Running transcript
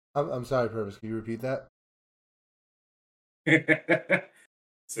I'm sorry, Purvis. Can you repeat that?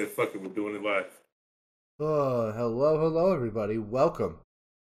 Said, fuck it, we're doing it live. Oh, hello, everybody. Welcome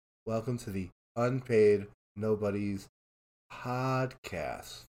to the Unpaid Nobody's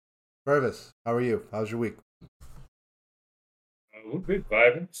podcast. Purvis, how are you? How's your week? We're big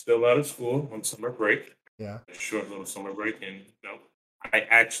vibing, still out of school on summer break, Yeah, a short little summer break, and I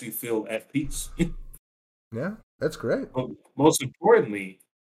actually feel at peace. yeah, that's great. But most importantly,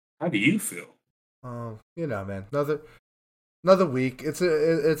 how do you feel? Man, another week. It's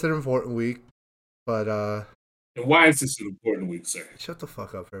an important week, but And why is this an important week, sir? shut the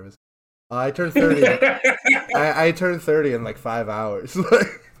fuck up, Purvis. I turned 30. I turned 30 in like 5 hours.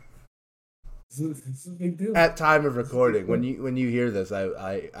 This is a big deal. At time of recording, when you hear this,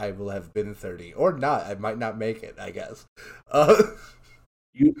 I will have been 30 or not. I might not make it. I guess. Uh,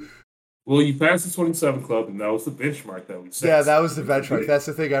 You you passed the 27 club, and that was the benchmark that we set. yeah, that was So the benchmark. That's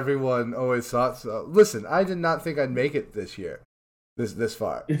the thing everyone always thought. So listen, I did not think I'd make it this year, this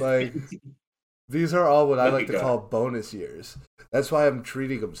far. Like these are all what I Lucky like to guy. call bonus years. That's why I'm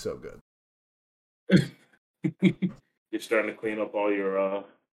treating them so good. You're starting to clean up all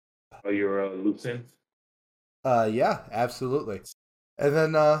your loose ends. Yeah, absolutely. And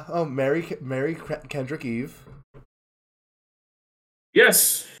then Mary Kendrick Eve.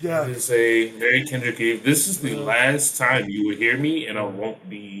 Yes, it Yeah, is a Mary Kendrick Eve. This is the last time you will hear me, and I won't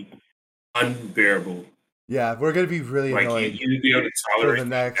be unbearable. yeah, we're gonna be really Like annoying you'd be able to for the tolerate me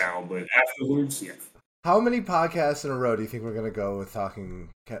next. now, but afterwards, yeah. How many podcasts in a row do you think we're gonna go with talking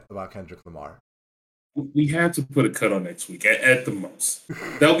about Kendrick Lamar? We had to put a cut on next week at the most.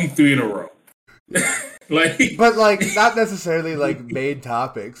 That'll be three in a row. like, But like, not necessarily like main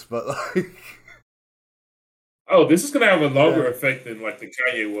topics, but like, oh, this is gonna have a longer yeah, effect than like the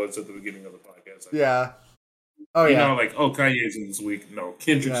Kanye was at the beginning of the podcast. I think. yeah, oh yeah, Like, oh, Kanye's in this week. No,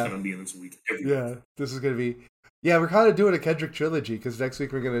 Kendrick's yeah, gonna be in this week every week. yeah. This is gonna be, yeah. We're kind of doing a Kendrick trilogy because next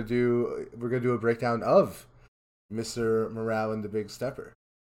week we're gonna do a breakdown of Mr. Morale and the Big Stepper.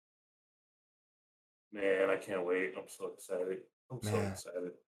 Man, I can't wait. I'm so excited. I'm so Man,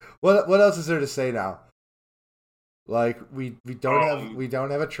 excited. what else is there to say now? Like we don't have Um, we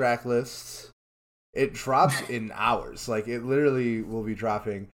don't have a track list. It drops in hours. Like it literally will be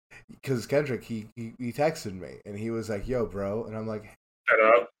dropping because Kendrick he texted me and he was like, "Yo, bro," and Shut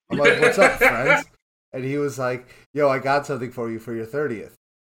up. I'm like, "What's up, friends?" And he was like, "Yo, I got something for you for your 30th."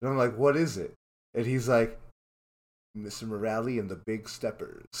 And I'm like, "What is it?" And he's like, "Mr. Morale and the Big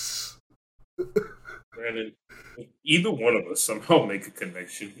Steppers." Brandon, if either one of us somehow make a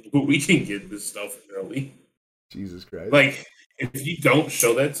connection, we can get this stuff early. Jesus Christ. Like, if you don't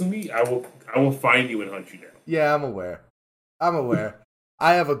show that to me, I will find you and hunt you down. Yeah, I'm aware. I'm aware.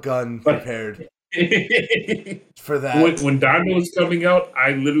 I have a gun Like, prepared when for that. Diamond was coming out,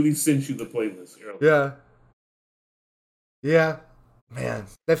 I literally sent you the playlist early. Yeah. Yeah. Man,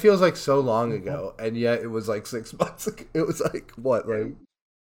 that feels like so long ago, and yet it was like 6 months ago. It was like, what, like,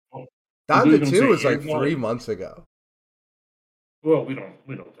 Oh, you really Donda gonna 2 say was like Airborne? 3 months ago. Well, we don't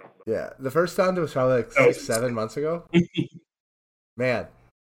talk about Yeah, the first Donda was probably like that. That six, was 7 months ago. Man,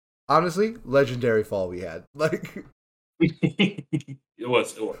 honestly, legendary fall we had. Like, it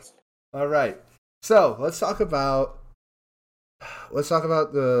was. It was. all right. So let's talk about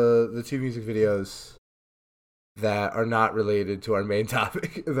the two music videos that are not related to our main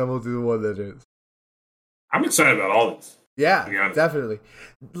topic, and then we'll do the one that is. I'm excited about all this. To be Yeah, honest. definitely.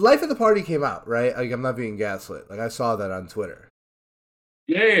 Life of the Party came out, right? Like, I'm not being gaslit. Like, I saw that on Twitter.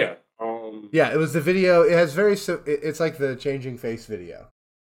 Yeah, yeah, yeah. Yeah, it was the video. It has it's like the changing face video.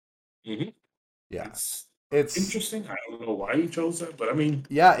 Mhm. Yeah, It's it's interesting. I don't know why you chose that, but I mean,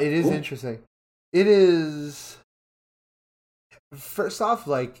 yeah, it is cool. interesting. It is first off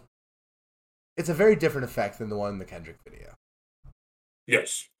like it's a very different effect than the one in the Kendrick video.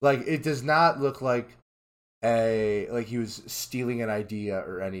 Yes. Like, it does not look like he was stealing an idea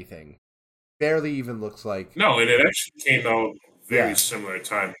or anything. Barely even looks like. No, and it actually came out very Yeah, similar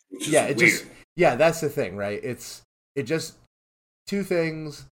time, which is yeah. It just weird. yeah. That's the thing, right? It just two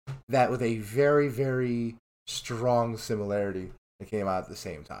things that with a very very strong similarity that came out at the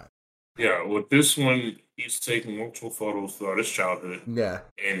same time. Yeah, with this one, he's taking multiple photos throughout his childhood, Yeah,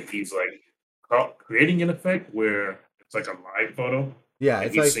 and he's like creating an effect where it's like a live photo, yeah. and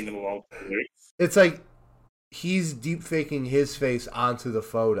It's he's like singing along to the lyrics. it's like he's deep faking his face onto the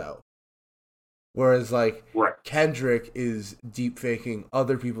photo, whereas like Right. Kendrick is deep faking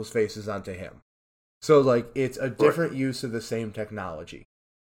other people's faces onto him. So like it's a Right. different use of the same technology,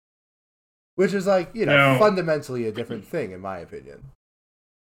 which is like Now, fundamentally a different thing in my opinion.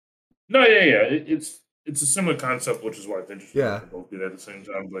 no, yeah, yeah. It's it's a similar concept, which is why it's interesting. Yeah. They both do that at the same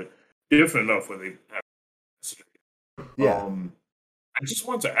time, but different enough where they have. Yeah. I just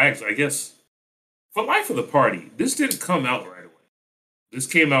want to ask. I guess for Life of the Party, this didn't come out right away. This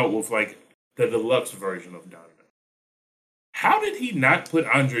came out with like the deluxe version of Dynamite. How did he not put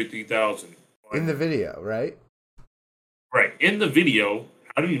Andre 3000 In the video, right? Right in the video?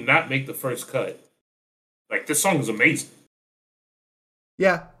 How did he not make the first cut? Like this song is amazing.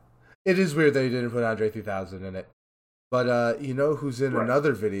 Yeah, it is weird that he didn't put Andre 3000 in it. But you know who's in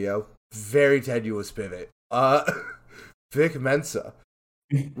another video? Very tenuous pivot. Vic Mensa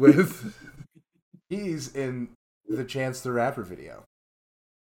with he's in the Chance the Rapper video.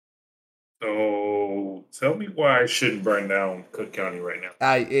 So tell me why I shouldn't burn down Cook County right now.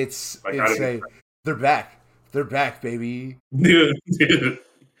 They're back. They're back, baby.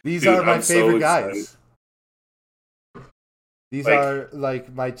 These are my favorite guys. These are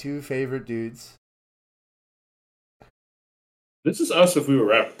like my two favorite dudes. This is us if we were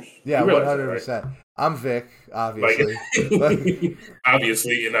rappers. Yeah, 100%. Right? I'm Vic, obviously.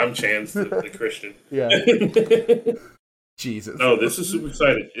 Obviously, and I'm Chance, the Christian. Yeah. Jesus. No, this is super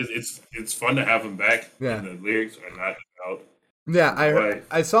exciting. It's fun to have him back. Yeah. And the lyrics are not out. Yeah,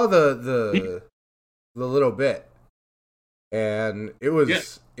 I saw the little bit, and it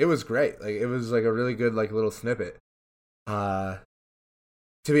was great. Like it was like a really good like little snippet. To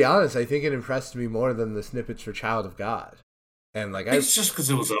be honest, I think it impressed me more than the snippets for Child of God. And like it's just because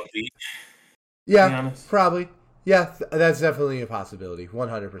it was upbeat. Yeah, probably. Yeah, that's definitely a possibility.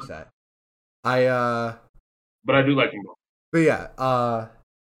 100%. But I do like him. But yeah,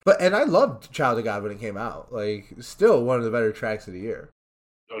 and I loved Child of God when it came out. Like, still one of the better tracks of the year.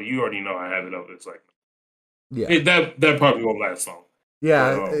 Oh, you already know I have it up. It's like, yeah, that probably won't last long.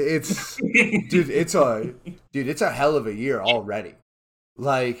 Yeah, it's it's a hell of a year already.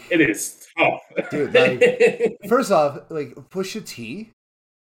 Like it is tough, dude. Like, first off, like Pusha T.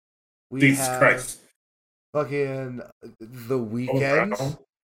 Jesus Christ. Fucking The Weeknd.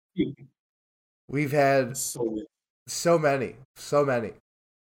 We've had so many. We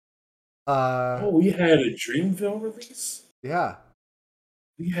had a Dreamville release. Yeah.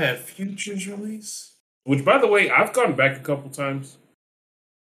 We had Future's release, which, by the way, I've gone back a couple times.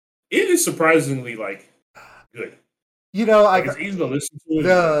 It is surprisingly like good. You know, it's easy to listen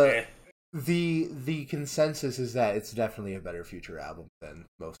to. The consensus is that it's definitely a better Future album than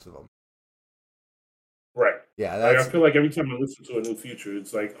most of them. Right. Yeah, I feel like every time I listen to a new Future,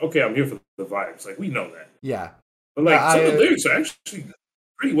 it's like, okay, I'm here for the vibes. Like we know that. Yeah. But like some of the lyrics are actually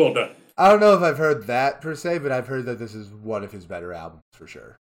pretty well done. I don't know if I've heard that per se, but I've heard that this is one of his better albums for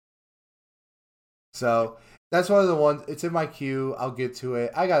sure. So that's one of the ones. It's in my queue. I'll get to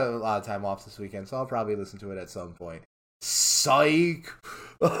it. I got a lot of time off this weekend, so I'll probably listen to it at some point. Psych.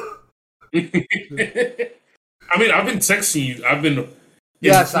 I mean, I've been texting you. I've been.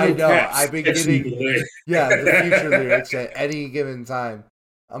 Yes, I know. I've been getting the Future lyrics at any given time.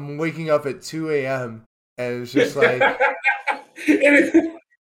 I'm waking up at 2 a.m. and it's just like, and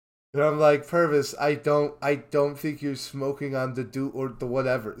I'm like, Purvis, I don't think you're smoking on the or the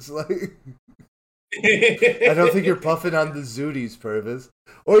whatever's like. I don't think you're puffing on the Zooties, Purvis.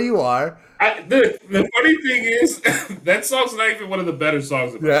 Or you are. The funny thing is, that song's not even one of the better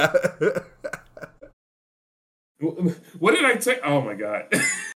songs about it. What did I take? Oh my god.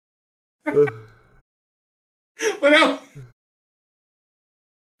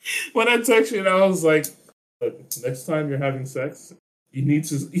 When I text you, I was like, next time you're having sex, you need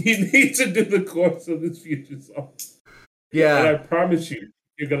to do the chorus of this Future song. Yeah. And I promise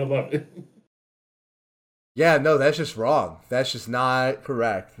you're gonna love it. Yeah, no, that's just wrong. That's just not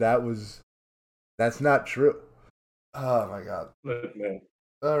correct. That's not true. Oh my god. Look, man.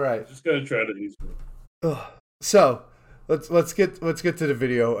 All right. Just gotta try to use it. So let's get to the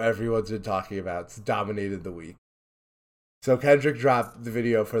video everyone's been talking about. It's dominated the week. So Kendrick dropped the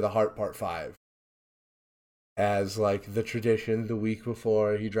video for The Heart Part 5. As like the tradition, the week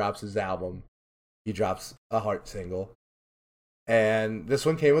before he drops his album, he drops a Heart single. And this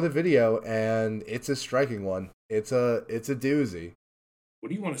one came with a video, and it's a striking one. It's a doozy. What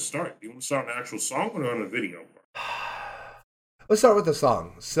do you want to start? Do you want to start on the actual song or on the video? Let's start with the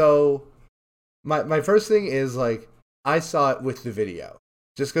song. So my first thing is like I saw it with the video,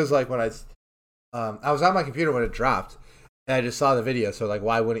 just because like when I was on my computer when it dropped, and I just saw the video. So like,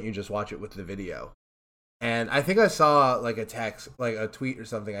 why wouldn't you just watch it with the video? And I think I saw like a text, like a tweet or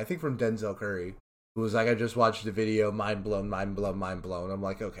something. I think from Denzel Curry, who was like, "I just watched the video, mind blown, mind blown, mind blown." I'm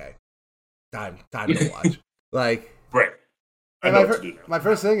like, okay, time to watch. Like, right. My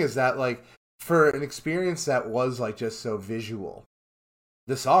first thing is that like for an experience that was like just so visual,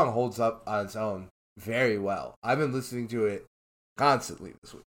 the song holds up on its own. very well. I've been listening to it constantly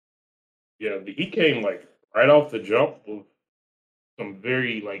this week. Yeah, he came like right off the jump with some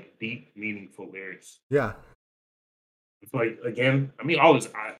very like deep, meaningful lyrics. Yeah. It's like again, I mean, all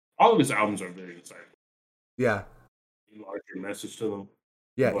of his albums are very insightful. Yeah. Larger message to them.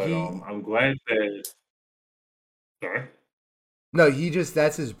 Yeah. But I'm glad that. Sorry. No,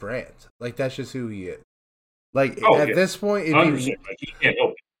 that's his brand. Like that's just who he is. Like at this point, like he can't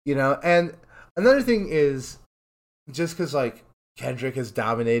help it. You know, and another thing is just because like Kendrick has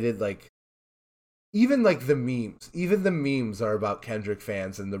dominated, like even like the memes are about Kendrick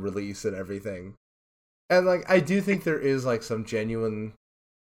fans and the release and everything. And like I do think there is like some genuine,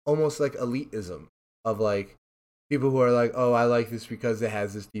 almost like elitism of like people who are like, oh, I like this because it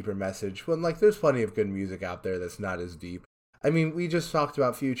has this deeper message. When like there's plenty of good music out there that's not as deep. I mean, we just talked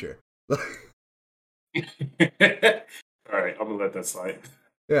about Future. All right, I'm gonna let that slide.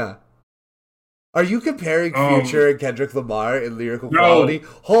 Yeah. Are you comparing Future and Kendrick Lamar in lyrical quality?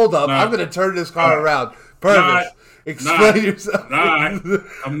 Hold up, I'm gonna turn this car around. Purvis, explain yourself.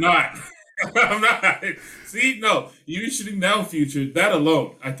 I'm not. I'm not. See, no, you shooting down Future. That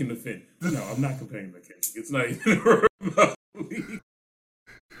alone, I can defend. No, I'm not comparing the Kendrick. It's not even.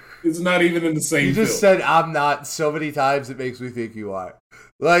 It's not even in the same. You just said I'm not so many times. It makes me think you are.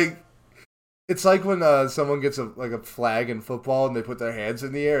 Like, it's like when someone gets a flag in football and they put their hands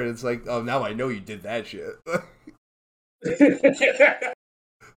in the air, and it's like, oh, now I know you did that shit.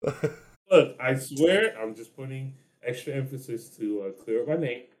 Look, I swear, I'm just putting extra emphasis to clear up my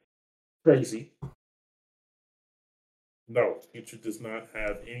name. Crazy. No, Future does not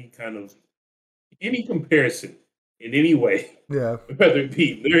have any comparison in any way. Yeah. Whether it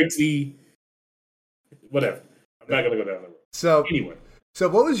be lyrically, whatever. I'm not gonna go down the road. So anyway. So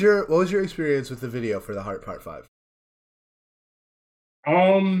what was your experience with the video for The Heart Part 5?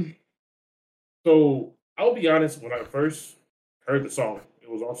 So I'll be honest, when I first heard the song, it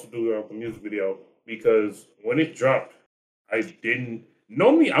was also due to the music video, because when it dropped, I didn't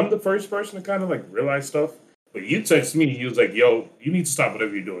normally I'm the first person to kind of like realize stuff, but you texted me and you was like, yo, you need to stop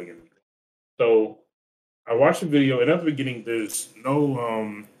whatever you're doing. So I watched the video, and at the beginning there's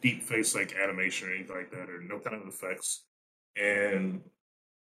no deep face like animation or anything like that, or no kind of effects. And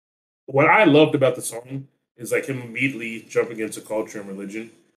what I loved about the song is like him immediately jumping into culture and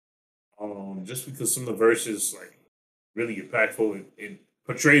religion. Just because some of the verses like really impactful, it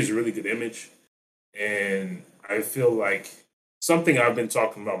portrays a really good image. And I feel like something I've been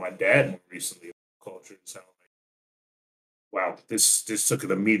talking about my dad more recently about culture is how like, wow, this took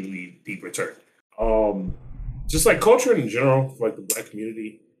an immediately deep return. Just like culture in general, like the Black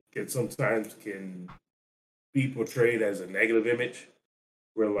community sometimes can be portrayed as a negative image,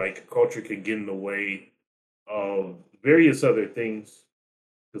 where like culture can get in the way of various other things.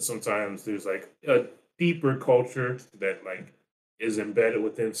 Because sometimes there's like a deeper culture that like is embedded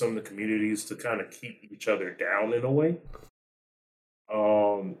within some of the communities to kind of keep each other down in a way.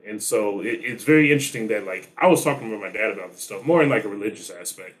 And so it's very interesting that like I was talking with my dad about this stuff more in like a religious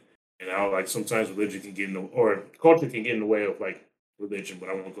aspect, and how like sometimes religion can get in the, or culture can get in the way of like religion, but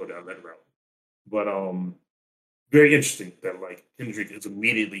I won't go down that route. But very interesting that like Kendrick is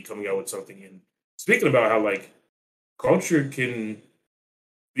immediately coming out with something, and speaking about how like culture can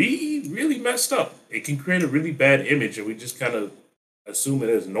be really messed up. It can create a really bad image, and we just kind of assume it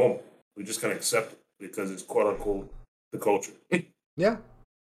as normal. We just kind of accept it because it's quote unquote the culture. Yeah.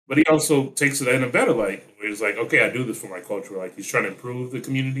 But he also takes it in a better light, where he's like, okay, I do this for my culture. Like he's trying to improve the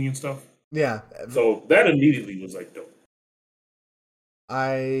community and stuff. Yeah. So that immediately was like dope.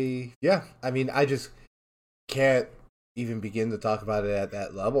 I mean, I just can't even begin to talk about it at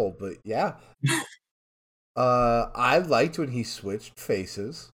that level, but yeah. I liked when he switched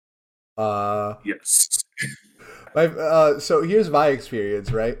faces. Yes. So here's my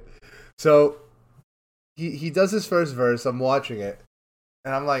experience, right? So he does his first verse, I'm watching it,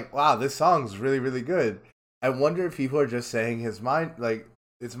 and I'm like, wow, this song's really, really good. I wonder if people are just saying his mind, like,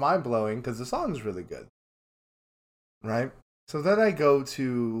 it's mind blowing because the song's really good. Right? So then I go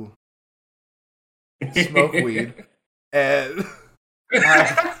to smoke weed, and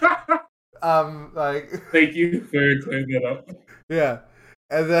like, thank you for clearing that up. Yeah,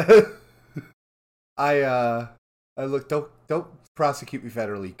 and then I look, don't prosecute me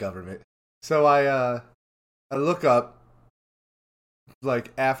federally, government. So I look up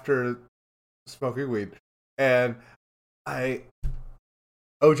like after smoking weed, and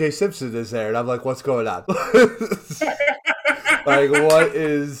OJ Simpson is there, and I'm like, what's going on? Like,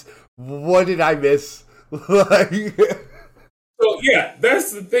 what did I miss? Like, so yeah,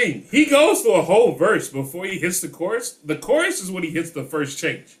 that's the thing. He goes through a whole verse before he hits the chorus. The chorus is when he hits the first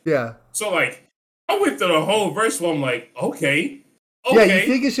change. Yeah. So like, I went through the whole verse where I'm like, okay, Yeah, you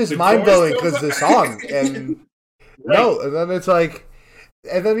think it's just the mind chorus blowing comes because up. the song and Right. no, and then it's like,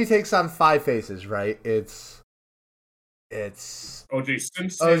 and then he takes on Five Faces, right? It's OJ O.J.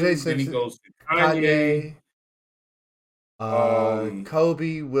 Simpson. Then he Simpson, goes to Kanye. Kanye, Um,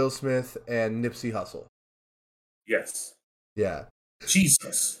 Kobe, Will Smith, and Nipsey Hussle. yes, Yeah.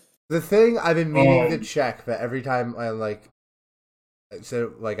 Jesus. The thing I've been meaning to Um, check, but every time I'm like,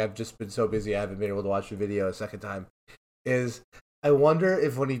 so like I've just been so busy I haven't been able to watch the video a second time. Is I wonder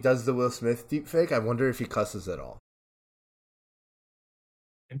if when he does the Will Smith deepfake, I wonder if he cusses at all.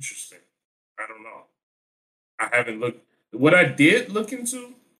 interesting. I don't know. I haven't looked. What I did look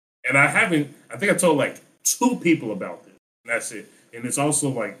into, and I haven't. I think I told like two people about this. And that's it. And it's also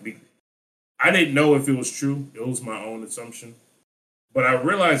like I didn't know if it was true. It was my own assumption. But I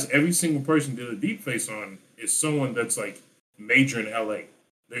realized every single person did a deep face on is someone that's like major in LA.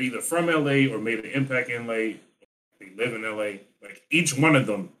 They're either from LA or made an impact in LA. They live in LA. Like each one of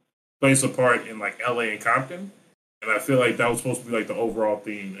them plays a part in like LA and Compton. And I feel like that was supposed to be like the overall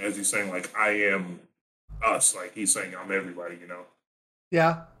theme, as he's saying, like I am us. Like he's saying I'm everybody, you know.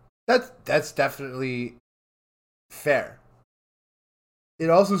 Yeah, that's definitely fair. It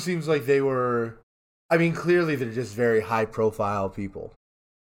also seems like they were. I mean, clearly they're just very high profile people,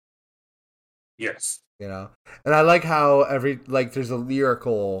 Yes. you know. And I like how there's a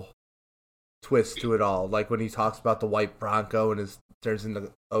lyrical twist to it all. Like when he talks about the white Bronco and his turns into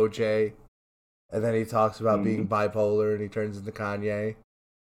OJ, and then he talks about being bipolar and he turns into Kanye.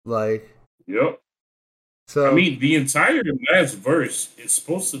 Like, Yep. so I mean, the entire last verse is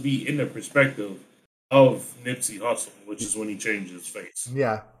supposed to be in the perspective of Nipsey Hussle, which is when he changed his face.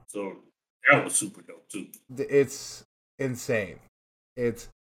 yeah, So that was super dope too. it's insane. It's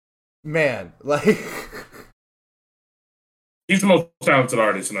man, like He's the most talented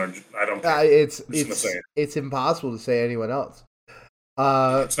artist in our. I don't care. it's impossible to say anyone else.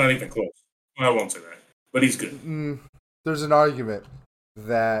 It's not even close. I won't say that, but he's good. There's an argument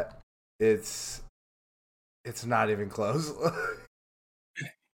that it's not even close.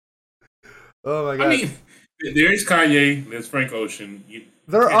 Oh my god! I mean, there's Kanye, there's Frank Ocean.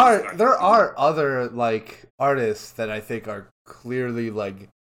 There are other like artists that I think are clearly like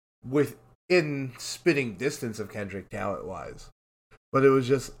within spitting distance of Kendrick talent wise, but it was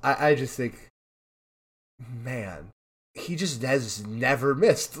just I just think, man, he just has never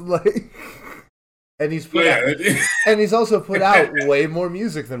missed like, and he's put out, and he's also put out way more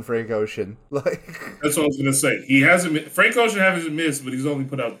music than Frank Ocean. Like that's what I was gonna say. He hasn't. Frank Ocean hasn't missed, but he's only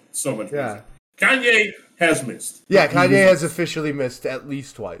put out so much music. Kanye has missed. Yeah, Kanye has officially missed at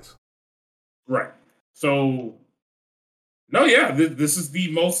least twice. Right. So, no, yeah, this is the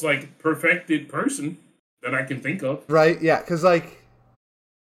most like perfected person that I can think of. Right? Yeah, because like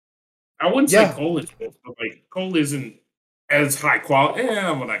I wouldn't say Cole is close, but like Cole isn't as high quality.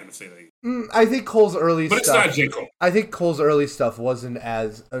 I'm not going to say that. I think Cole's early but stuff. But it's not J. Cole. I think Cole's early stuff wasn't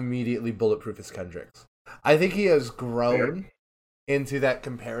as immediately bulletproof as Kendrick's. I think he has grown into that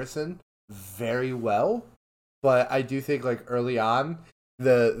comparison very well, but I do think like early on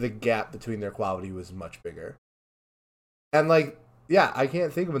the gap between their quality was much bigger. And like, yeah, I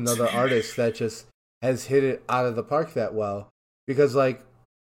can't think of another artist that just has hit it out of the park that well, because like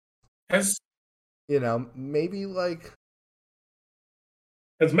maybe like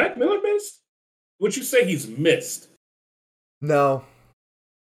has Mac Miller missed? Would you say he's missed? No,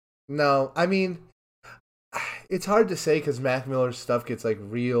 I mean, it's hard to say because Mac Miller's stuff gets like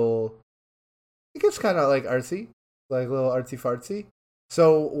real. It gets kind of like artsy, like a little artsy fartsy.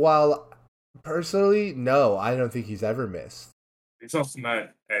 So while personally, no, I don't think he's ever missed. It's also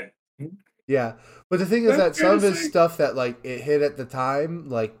not. Yeah, but the thing is that some of his stuff that like it hit at the time,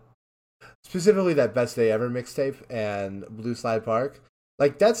 like specifically that Best Day Ever mixtape and Blue Slide Park,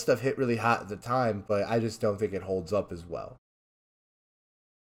 like that stuff hit really hot at the time, but I just don't think it holds up as well.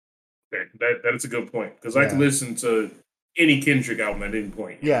 Okay, that is a good point because I can listen to any Kendrick album at any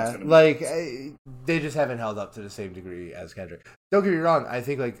point. Yeah, like they just haven't held up to the same degree as Kendrick. Don't get me wrong, I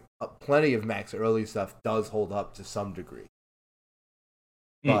think like plenty of Mac's early stuff does hold up to some degree,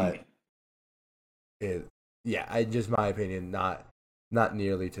 but just my opinion, not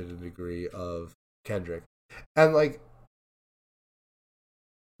nearly to the degree of Kendrick. And like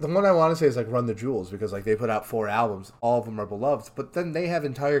the one I want to say is like Run the Jewels, because like they put out 4 albums, all of them are beloved, but then they have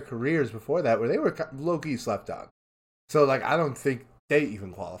entire careers before that where they were low-key slept on. So like I don't think they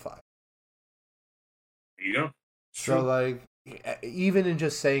even qualify. Yeah. So like even in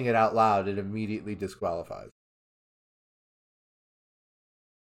just saying it out loud, it immediately disqualifies.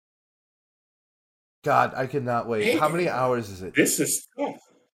 God, I cannot wait. How many hours is it? This is tough.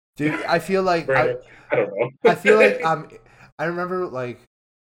 Dude, I feel like I don't know. I feel like I remember like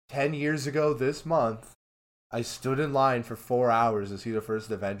 10 years ago this month, I stood in line for 4 hours to see the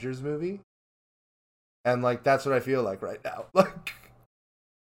first Avengers movie. And like that's what I feel like right now. Like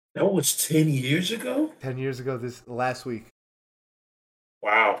That was 10 years ago? 10 years ago this last week.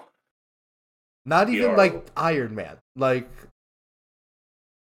 Wow. Not We even are like old. Iron Man. Like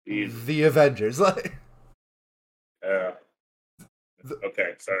Jesus. the Avengers. Like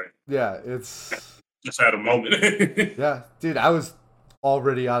Okay, sorry. yeah, it's Just had a moment. yeah, dude, I was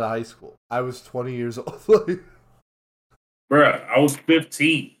already out of high school. I was 20 years old. Like, Bruh, I was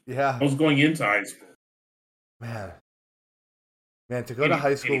 15. yeah, I was going into high school. man. Man, to go to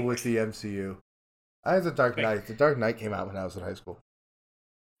high school Anyway, with the MCU. I had The Dark thank Knight. The Dark Knight came out when I was in high school.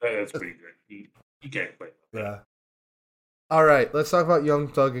 that's pretty good. You can't play. Yeah. All right, let's talk about Young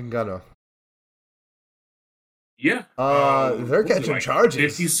Thug and Gunna. Yeah. They're What was it, catching like charges.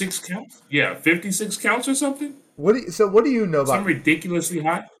 56 counts? Yeah, 56 counts or something? What do you know Some about ridiculously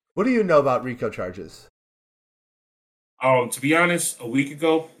high. what do you know about RICO charges? To be honest, a week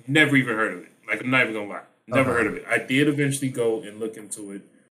ago, never even heard of it. Like, I'm not even gonna lie. Never heard of it. I did eventually go and look into it.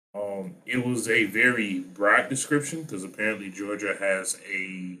 It was a very broad description because apparently Georgia has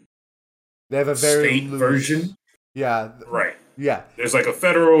a They have a very state loose version. Yeah, Right. yeah. There's like a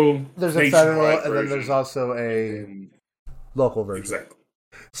federal, There's a federal, nationwide and then there's version, also a and local version. exactly.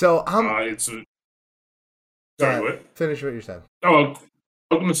 So It's a, go sorry, ahead. what? Finish what you're saying. Oh,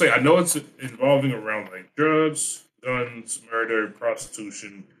 I was gonna say I know it's involving around like drugs, guns, murder,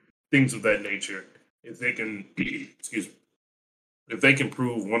 prostitution, things of that nature. If they can, excuse me, if they can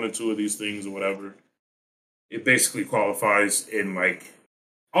prove one or two of these things or whatever, it basically qualifies. And like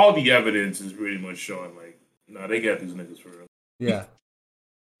all the evidence is pretty much showing like, no, they got these niggas for real. Yeah,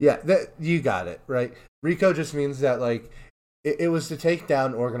 yeah. That you got it right. RICO just means that like it was to take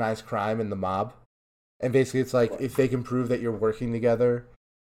down organized crime and the mob, and basically it's like if they can prove that you're working together,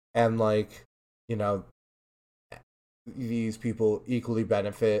 and like you know these people equally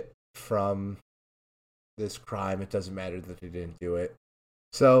benefit from this crime, it doesn't matter that they didn't do it.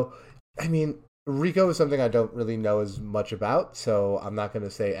 So, I mean, RICO is something I don't really know as much about, so I'm not going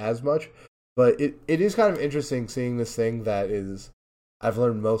to say as much. But it is kind of interesting seeing this thing that is I've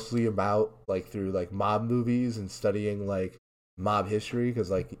learned mostly about like through like mob movies and studying like mob history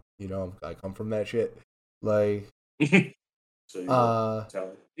because like I come from that shit. Like, So you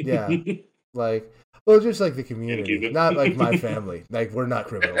tell yeah, like well, just like the keep community, it. not like my family. Like we're not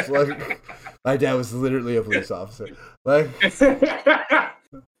criminals. Like my dad was literally a police officer. Like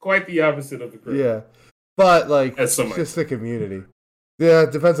Quite the opposite of the group. yeah, but like As it's somebody just the community. Yeah,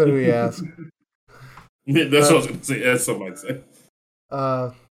 it depends on who you ask. That's what I was going to say. As somebody said.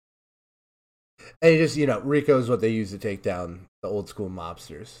 And you just RICO is what they use to take down the old school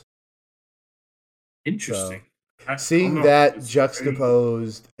mobsters. Interesting. Seeing that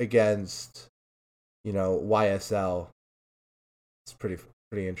juxtaposed against YSL, it's pretty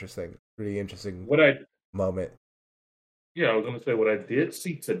interesting. Pretty interesting moment. Yeah, I was going to say what I did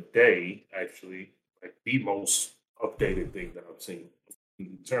see today, actually, like the most updated thing that I've seen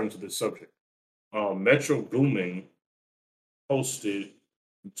in terms of this subject. Metro Boomin posted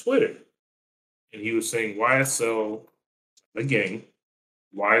on Twitter, and he was saying YSL, the gang,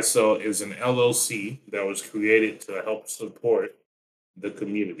 YSL is an LLC that was created to help support the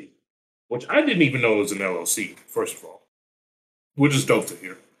community, which I didn't even know was an LLC, first of all, which is dope to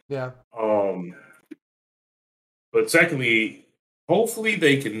hear. Yeah. But secondly, hopefully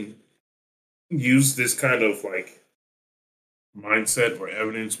they can use this kind of like mindset or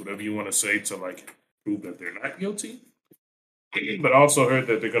evidence, whatever you want to say, to like prove that they're not guilty. But I also heard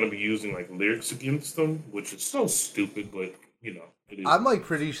that they're going to be using like lyrics against them, which is so stupid, but it is. I'm like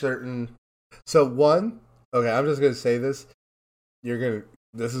pretty certain. So okay, I'm just gonna say this.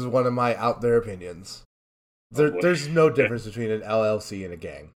 This is one of my out there opinions. There's no difference between an LLC and a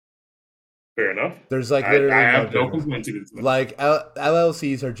gang. Fair enough. There's like literally I have no no complaints against them. Like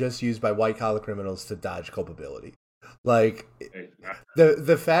LLCs are just used by white collar criminals to dodge culpability. Like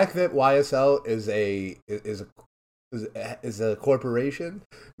the fact that YSL is a corporation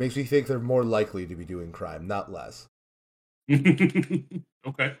makes me think they're more likely to be doing crime, not less.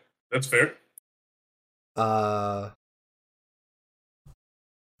 Okay, that's fair.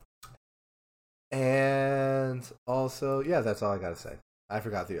 And also, yeah, that's all I gotta say. I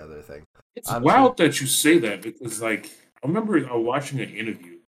forgot the other thing. It's wild that you say that because, like, I remember watching an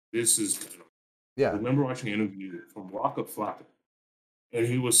interview. I remember watching an interview from Waka Flocka, and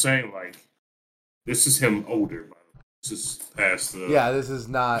he was saying like, "This is him older, by the way. This is past the this is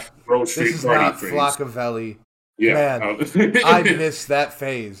not Grove Street this is Party not phase." Flockavelli Yeah. Man, I missed that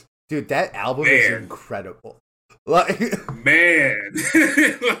phase. Dude, that album is incredible. Like, man.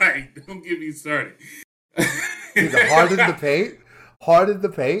 Like, don't get me started. Dude, Hard in the Paint? Hard in the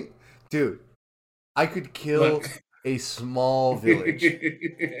Paint? Dude, I could kill a small village.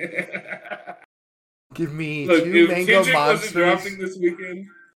 Give me two mango Kendrick monsters. Wasn't dropping this weekend,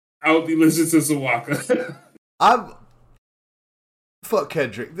 I would be listening to some Waka. Fuck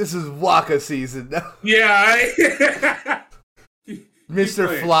Kendrick. This is Waka season now. Yeah,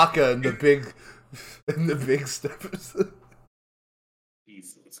 Mr. Flocka and the big steppers.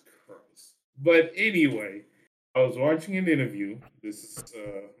 Jesus Christ. But anyway, I was watching an interview. This is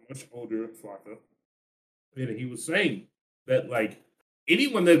much older Flocka. And he was saying that, like,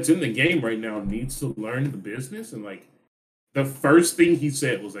 anyone that's in the game right now needs to learn the business. And, like, the first thing he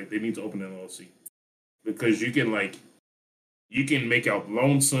said was, like, they need to open an LLC. Because you can make out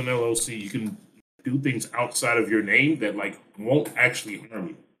loans to an LLC. You can do things outside of your name that, like, won't actually harm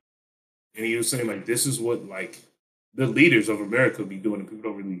you. And he was saying, like, this is what, like, the leaders of America be doing, and people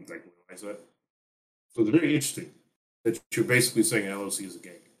don't really, like, realize that. So it's very interesting that you're basically saying LLC is a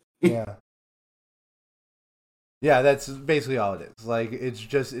game. Yeah. Yeah, that's basically all it is. Like,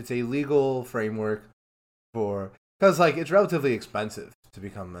 it's a legal framework because, like, it's relatively expensive to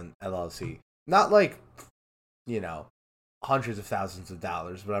become an LLC. Not like, hundreds of thousands of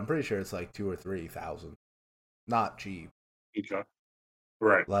dollars, but I'm pretty sure it's like 2,000 or 3,000. Not cheap. Okay.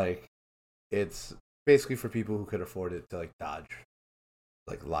 Right. Like, it's basically for people who could afford it to, like, dodge,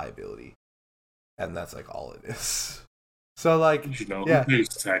 like, liability. And that's, like, all it is. So, like, yeah. Who pays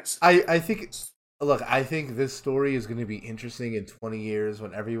tax? I think... Look, I think this story is going to be interesting in 20 years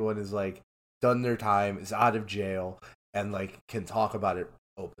when everyone is, like, done their time, is out of jail, and, like, can talk about it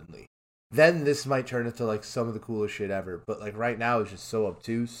openly. Then this might turn into, like, some of the coolest shit ever. But, like, right now it's just so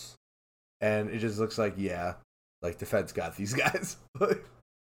obtuse. And it just looks like, yeah, like, the feds got these guys.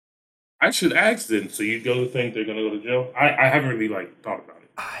 I should ask them. So you go to think they're going to go to jail? I haven't really, like, thought about it.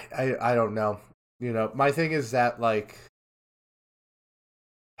 I don't know. My thing is that, like...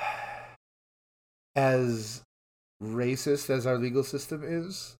 As racist as our legal system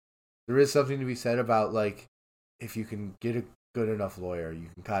is, there is something to be said about, like, if you can get a good enough lawyer, you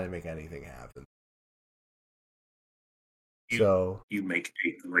can kind of make anything happen. You make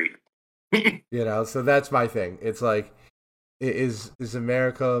a great... So that's my thing. It's like, is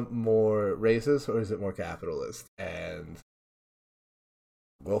America more racist or is it more capitalist? And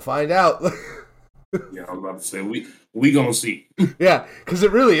we'll find out. Yeah, I was about to say, we gonna see. Yeah, because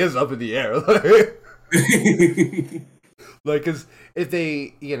it really is up in the air. Like, because if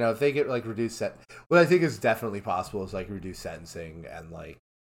they get, like, reduced what I think is definitely possible is, like, reduced sentencing and, like,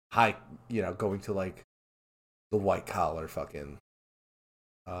 high, going to, like, the white collar fucking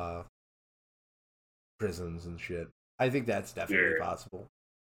prisons and shit. I think that's definitely possible.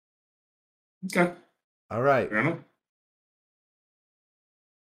 Okay. All right. Fair enough.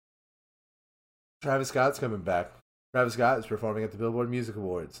 Travis Scott's coming back. Travis Scott is performing at the Billboard Music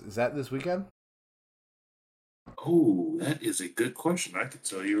Awards. Is that this weekend? Oh, that is a good question. I can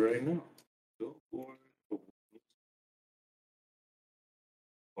tell you right now. Billboard Awards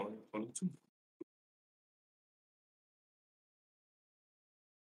 2022.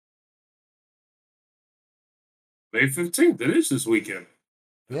 May 15th. It is this weekend.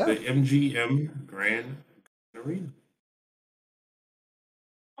 Yeah. The MGM Grand Arena.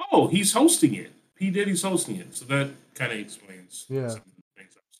 Oh, he's hosting it. P. Diddy's hosting it. So that kind of explains some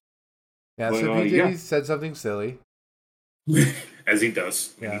things. Yeah, but, so P. Diddy said something silly. As he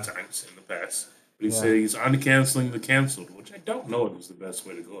does many times in the past. But he said he's uncanceling the canceled, which I don't know if was the best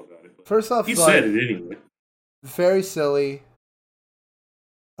way to go about it. But first off, he said it anyway. Very silly.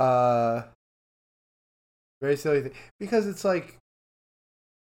 Very silly thing. Because it's like,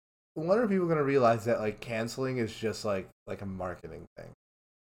 when are people going to realize that, like, canceling is just, like a marketing thing?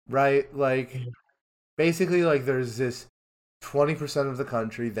 Right? Like, basically, like, there's this 20% of the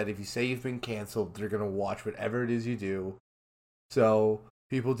country that if you say you've been canceled, they're going to watch whatever it is you do. So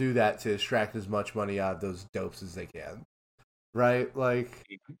people do that to extract as much money out of those dopes as they can. Right?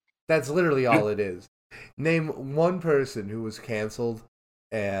 Like, that's literally all it is. Name one person who was canceled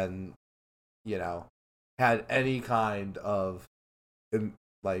and, had any kind of,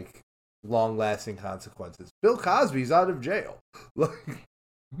 like, long-lasting consequences. Bill Cosby's out of jail. Like,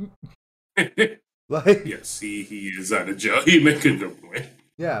 yes, he is out of jail. He make a good point.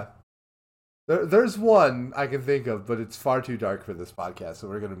 Yeah. There's one I can think of, but it's far too dark for this podcast, so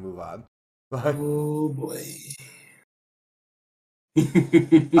we're going to move on. Oh, boy.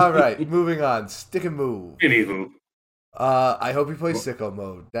 All right, moving on. Stick and move. Anywho. I hope he plays sicko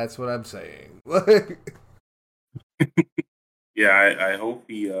mode. That's what I'm saying. Yeah, I hope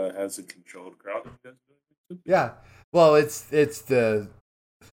he has a controlled crowd. Yeah. Well, it's an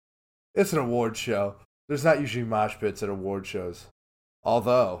award show. There's not usually mosh pits at award shows.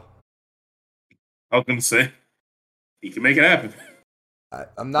 Although I was gonna say he can make it happen.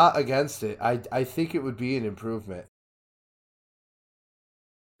 I'm not against it. I think it would be an improvement.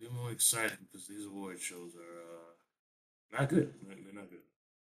 I'm more excited because these award shows are not good. They're not good.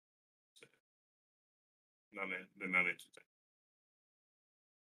 They're not entertaining.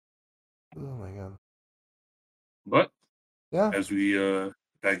 Oh my god. But Yeah. as we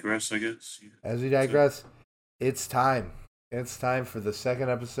digress, I guess. As we digress, it's time. It's time for the second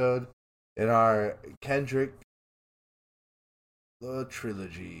episode in our Kendrick the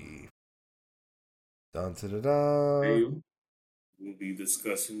trilogy. Dun, da, da, da. Today we'll be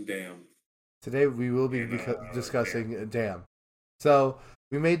discussing Damn. Today we will be And discussing Damn. Damn. So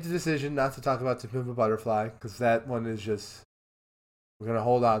we made the decision not to talk about To Pimp a Butterfly because that one is just we're gonna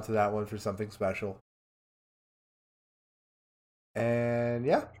hold on to that one for something special. And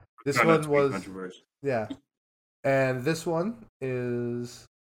yeah, this Try not one to be was controversial. yeah, and this one is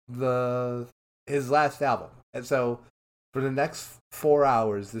his last album. And so for the next 4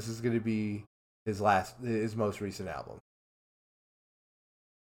 hours, this is going to be his most recent album.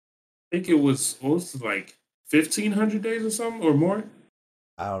 I think it was like 1,500 days or something or more.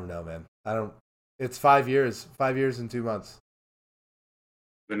 I don't know, man. I don't. It's 5 years. 5 years and 2 months.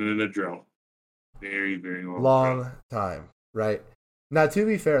 Been in a drought. Very, very Long time, right? Now, to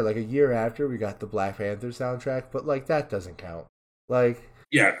be fair, like a year after we got the Black Panther soundtrack, but like that doesn't count. Like,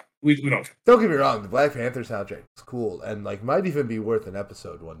 yeah, we don't. Don't get me wrong, the Black Panther soundtrack is cool and like might even be worth an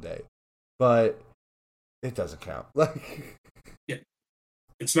episode one day, but it doesn't count. Like, yeah,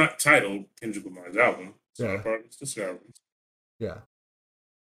 it's not titled Kendrick Lamar's album. It's yeah. not part of his discoveries. Yeah,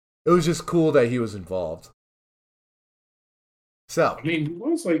 it was just cool that he was involved. So, I mean, he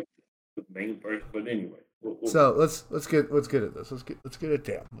was like the main person, but anyway. So let's get at this. Let's get it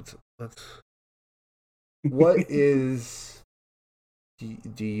down. Let's. What is?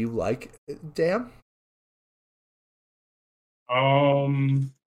 Do you like Damn? I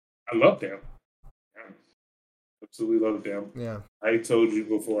love Damn. Yeah. Absolutely love Damn. Yeah. I told you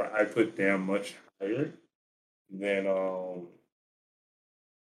before I put Damn much higher than I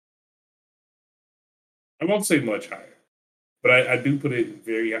won't say much higher, but I do put it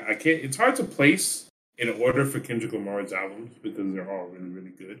very. I can't. It's hard to place in order for Kendrick Lamar's albums because they're all really, really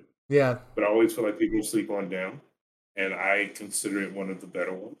good. Yeah. But I always feel like people sleep on Damn, and I consider it one of the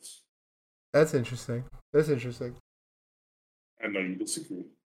better ones. That's interesting. That's interesting. I know you disagree.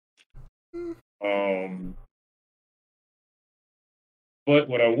 Mm. But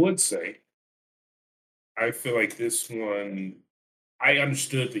what I would say, I feel like this one, I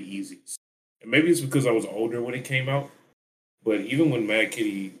understood the Yeezys. And maybe it's because I was older when it came out. But even when Mad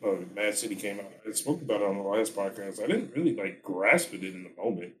City came out, I spoke about it on the last podcast. I didn't really like grasp it in the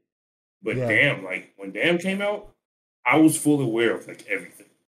moment. But Damn, like when Damn came out, I was fully aware of like everything.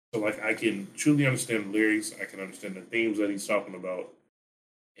 So like I can truly understand the lyrics, I can understand the themes that he's talking about,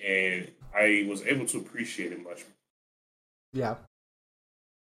 and I was able to appreciate it much more. Yeah.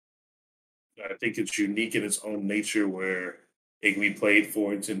 I think it's unique in its own nature where it can be played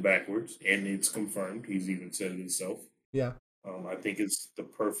forwards and backwards, and it's confirmed. He's even said it himself. Yeah. I think it's the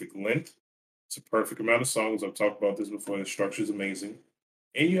perfect length. It's a perfect amount of songs. I've talked about this before. The structure is amazing.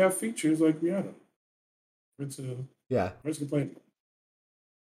 And you have features like Rihanna. Where's the point?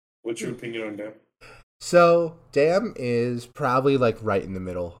 What's your opinion on Damn? So, Damn is probably like right in the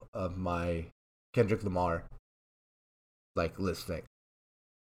middle of my Kendrick Lamar like listing.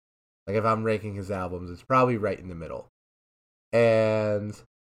 Like if I'm ranking his albums, it's probably right in the middle. And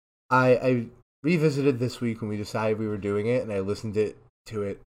I revisited this week when we decided we were doing it, and I listened to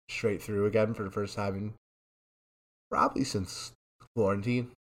it straight through again for the first time in probably since quarantine.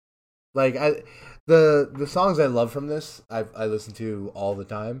 Like the songs I love from this, I listen to all the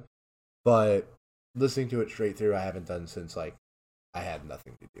time, but listening to it straight through, I haven't done since like I had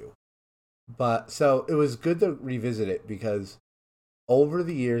nothing to do. But so it was good to revisit it because over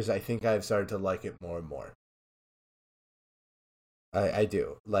the years, I think I've started to like it more and more. I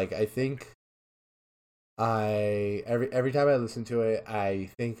do. Like I think every time I listen to it, I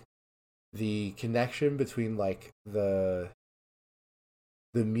think the connection between like the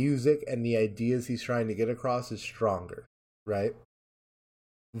music and the ideas he's trying to get across is stronger, right?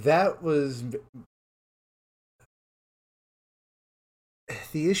 That was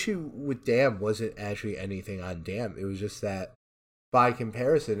the issue with Damn wasn't actually anything on Damn. It was just that by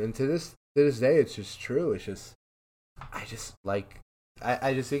comparison, and to this day, it's just true. It's just I just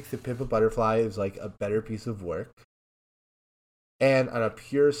think The Pimp a Butterfly is like a better piece of work. And on a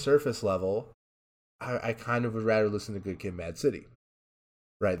pure surface level, I kind of would rather listen to Good Kid, Mad City.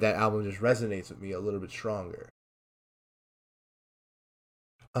 Right, that album just resonates with me a little bit stronger.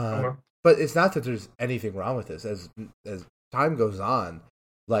 Okay. But it's not that there's anything wrong with this. As time goes on,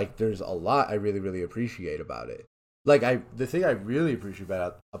 like there's a lot I really really appreciate about it. Like the thing I really appreciate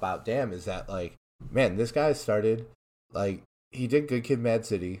about Damn is that like man, this guy started like he did Good Kid, Mad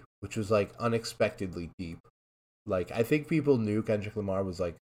City, which was like unexpectedly deep. Like I think people knew Kendrick Lamar was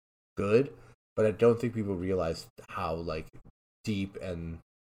like good, but I don't think people realized how like deep and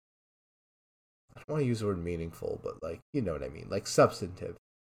I don't want to use the word meaningful, but like you know what I mean, like substantive.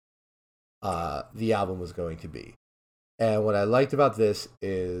 The album was going to be, and what I liked about this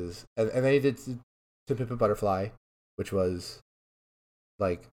is, and then he did To Pimp a Butterfly, which was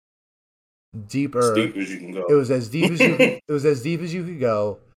like deeper. As deep as you can go. It was as deep as you. It was as deep as you could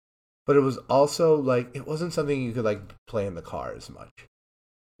go, but it was also like it wasn't something you could like play in the car as much.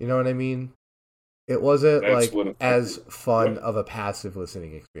 You know what I mean? It wasn't That's like as fun of a passive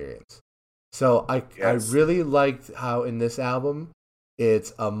listening experience. So I really liked how in this album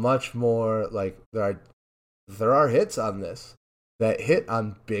it's a much more like there are hits on this that hit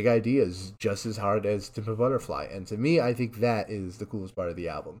on big ideas just as hard as To Pimp a Butterfly. And to me, I think that is the coolest part of the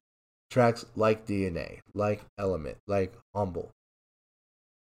album. Tracks like DNA, like Element, like Humble.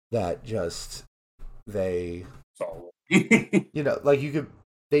 That just they you know, like you could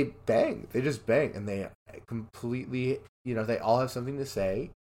they bang. They just bang and they completely, you know, they all have something to say.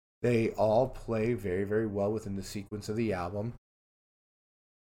 They all play very, very well within the sequence of the album.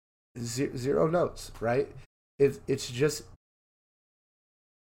 Zero notes, right? It's just,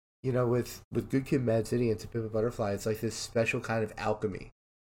 you know, with Good Kid, Mad City and To Pimp a Butterfly, it's like this special kind of alchemy,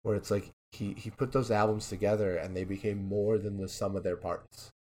 where it's like he put those albums together and they became more than the sum of their parts.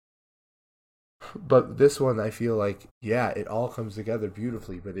 But this one, I feel like, yeah, it all comes together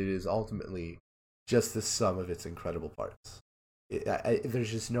beautifully, but it is ultimately just the sum of its incredible parts.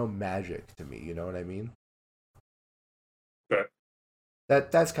 There's just no magic to me, you know what I mean? Okay.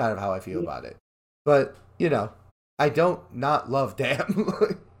 That's kind of how I feel about it. But, you know, I don't not love Damn.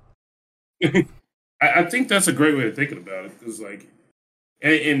 I think that's a great way of thinking about it because, like,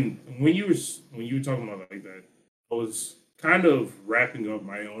 and when you were talking about it like that, I was kind of wrapping up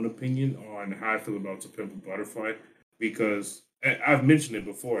my own opinion on how I feel about To Pimp a Butterfly because I've mentioned it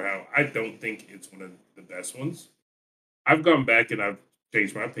before how I don't think it's one of the best ones. I've gone back and I've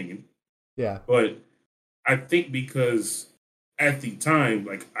changed my opinion, Yeah. but I think because at the time,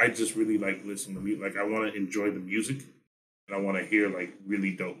 like I just really like listening to music. Like I want to enjoy the music and I want to hear like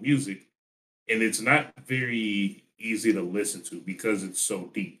really dope music. And it's not very easy to listen to because it's so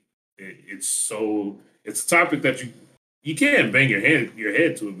deep. It's a topic that you can't bang your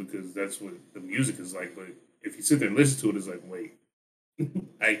head to it because that's what the music is like. But if you sit there and listen to it, it's like, wait,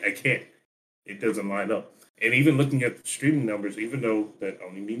 I can't. It doesn't line up. And even looking at the streaming numbers, even though that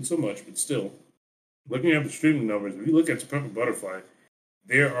only means so much, but still, looking at the streaming numbers, if you look at To Pimp a Butterfly,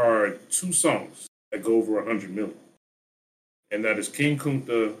 there are two songs that go over 100 million. And that is King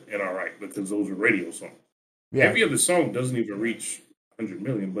Kunta and Alright, because those are radio songs. Yeah. Every other song doesn't even reach 100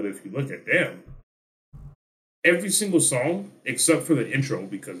 million, but if you look at them, every single song, except for the intro,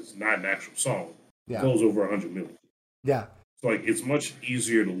 because it's not an actual song, goes over 100 million. Yeah. So, like, it's much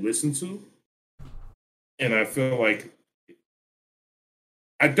easier to listen to. And I feel like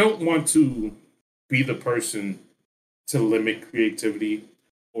I don't want to be the person to limit creativity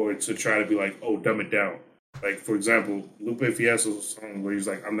or to try to be like, oh, dumb it down. Like, for example, Lupe Fiasco's song where he's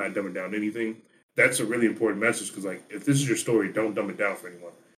like, I'm not dumbing down anything. That's a really important message because, like, if this is your story, don't dumb it down for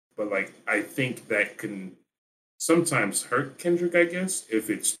anyone. But, like, I think that can sometimes hurt Kendrick, I guess, if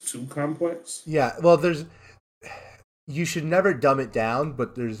it's too complex. Yeah, well, you should never dumb it down,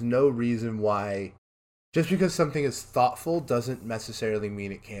 but there's no reason why, just because something is thoughtful doesn't necessarily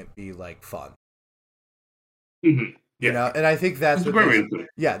mean it can't be, like, fun. Mm-hmm. Yeah. You know, and I think that's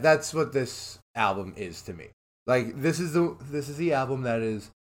that's what this album is to me. Like this is the album that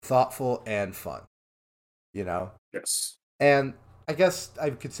is thoughtful and fun. You know? Yes. And I guess I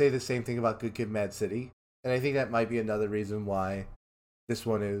could say the same thing about Good Kid, Mad City. And I think that might be another reason why this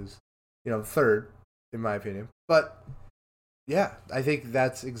one is, you know, third, in my opinion. But yeah, I think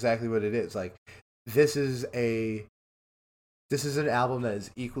that's exactly what it is. Like this is an album that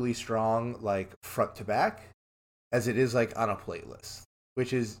is equally strong, like front to back, as it is like on a playlist,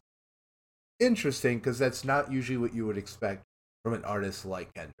 which is interesting because that's not usually what you would expect from an artist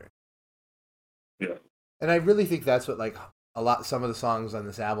like Kendrick. Yeah. And I really think that's what like some of the songs on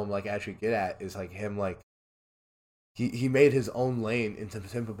this album like actually get at is like him like he made his own lane into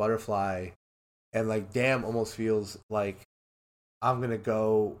Pimp a Butterfly, and like Damn almost feels like I'm gonna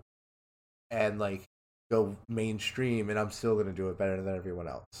go and like go mainstream, and I'm still gonna do it better than everyone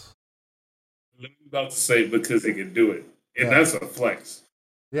else. I'm about to say because they can do it, and Yeah, that's a flex.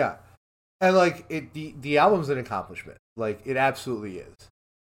 yeah, and like the album's an accomplishment. Like it absolutely is.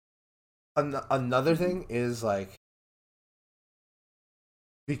 Another thing is like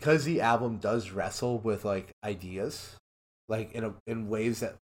because the album does wrestle with like ideas, like in ways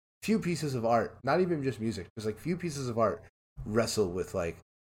that few pieces of art, not even just music, just like few pieces of art wrestle with like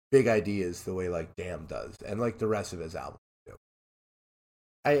big ideas the way like Damn does, and like the rest of his album.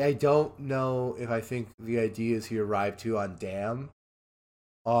 I don't know if I think the ideas he arrived to on Damn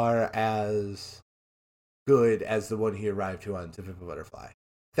are as good as the one he arrived to on To Pimp a Butterfly.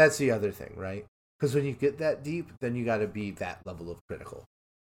 That's the other thing, right? Because when you get that deep, then you got to be that level of critical.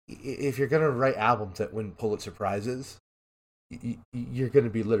 If you're gonna write albums that win Pulitzer prizes, you're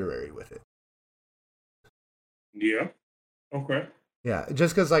gonna be literary with it. Yeah. Okay. Yeah,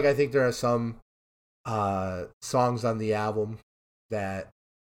 just because like I think there are some songs on the album that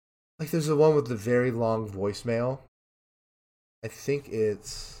like there's the one with the very long voicemail. I think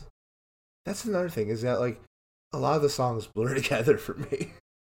it's that's another thing is that like a lot of the songs blur together for me.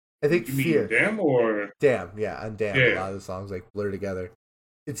 I think You mean Fear, damn or Damn, yeah, on Damn, a yeah? lot of the songs like blur together.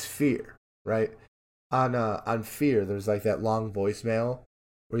 It's Fear, right? On Fear, there's like that long voicemail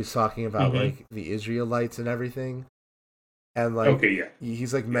where he's talking about Mm-hmm. like the Israelites and everything, and like Okay. Yeah.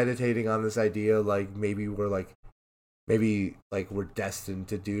 he's like Yeah. meditating on this idea like maybe like we're destined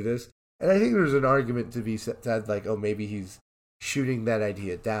to do this. And I think there's an argument to be said like, oh, maybe he's shooting that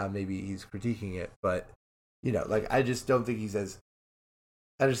idea down, maybe he's critiquing it, but like I just don't think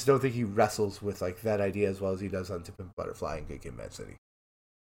he wrestles with like that idea as well as he does on Tip and Butterfly and Good Kid, Mad City.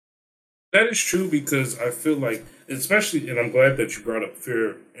 That is true because I feel like, especially, and I'm glad that you brought up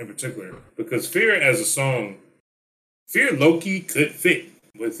Fear in particular, because Fear as a song, Fear Loki could fit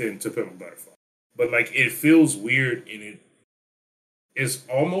within To Pimp a Butterfly. But like it feels weird and it is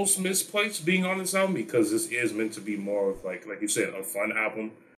almost misplaced being on this album because this is meant to be more of like you said, a fun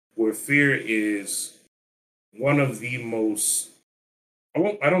album where Fear is one of the most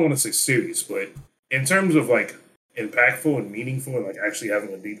I don't want to say serious, but in terms of like impactful and meaningful and like actually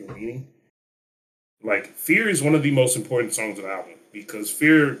having a deeper meaning, like Fear is one of the most important songs of the album because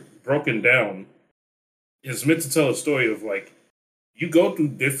Fear broken down is meant to tell a story of like you go through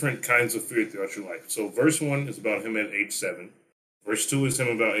different kinds of fear throughout your life. So verse 1 is about him at age 7. Verse 2 is him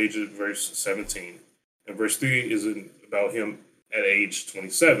about age of verse 17. And verse 3 is about him at age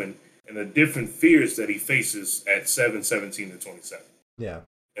 27 and the different fears that he faces at 7, 17, and 27. Yeah.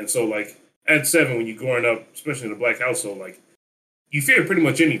 And so like at 7 when you're growing up, especially in a black household, like you fear pretty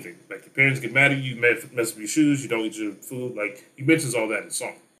much anything. Like your parents get mad at you, mess up your shoes, you don't eat your food. Like he mentions all that in the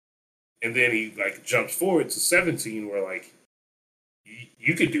song. And then he like jumps forward to 17 where like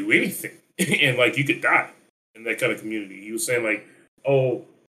you could do anything and like you could die in that kind of community. He was saying like, oh,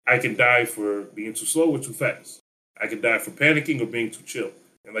 I can die for being too slow or too fast. I can die for panicking or being too chill.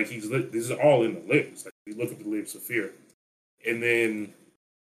 And like this is all in the lyrics. Like you look at the lyrics of Fear. And then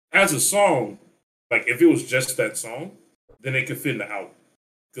as a song, like if it was just that song, then it could fit in the album.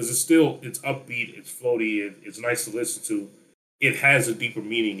 Because it's upbeat, it's floaty, it's nice to listen to. It has a deeper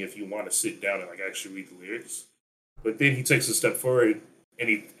meaning if you want to sit down and like actually read the lyrics. But then he takes a step forward and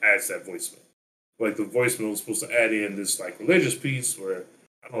he adds that voicemail. Like the voicemail was supposed to add in this like religious piece where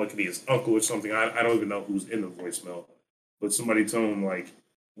I don't know, it could be his uncle or something. I don't even know who's in the voicemail. But somebody told him like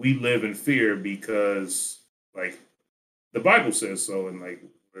we live in fear because like the Bible says so, and like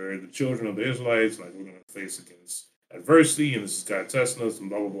we're the children of the Israelites, like we're gonna face against adversity, and this is God testing us, and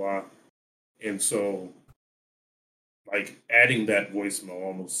blah blah blah. And so, like adding that voicemail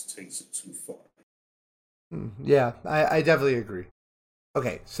almost takes it too far. Yeah, I definitely agree.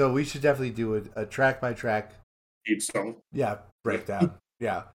 Okay, so we should definitely do a track by track, Each song, yeah, breakdown.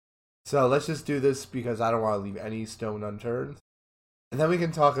 Yeah. So let's just do this because I don't want to leave any stone unturned. And then we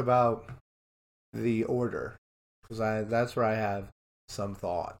can talk about the order because that's where I have some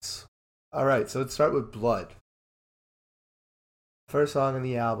thoughts. All right, so let's start with Blood. First song on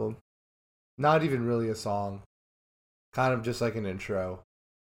the album. Not even really a song. Kind of just like an intro.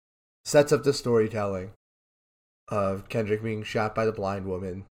 Sets up the storytelling of Kendrick being shot by the blind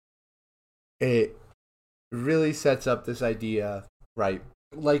woman. It really sets up this idea, right?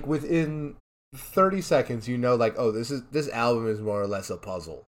 Like within 30 seconds, like, oh, this album is more or less a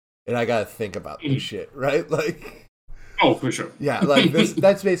puzzle. And I gotta think about this shit, right? Like oh, for sure. yeah, like this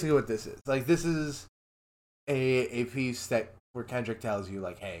that's basically what this is. Like this is a piece that where Kendrick tells you,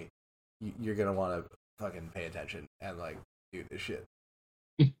 like, hey, you're gonna wanna fucking pay attention and like do this shit.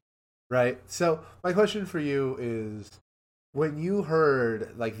 Right? So my question for you is when you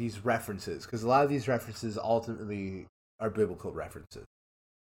heard like these references, because a lot of these references ultimately are biblical references,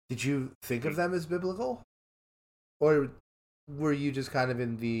 did you think of them as biblical, or were you just kind of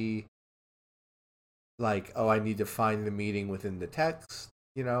in the like, oh, I need to find the meaning within the text?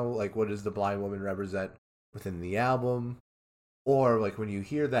 You know, like what does the blind woman represent within the album? Or like when you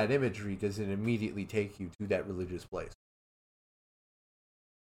hear that imagery, does it immediately take you to that religious place?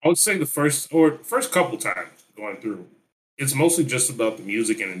 I would say the first couple times going through, it's mostly just about the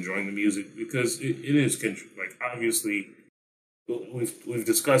music and enjoying the music because it is like obviously we've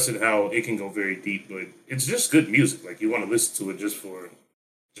discussed it how it can go very deep, but it's just good music. Like you want to listen to it just for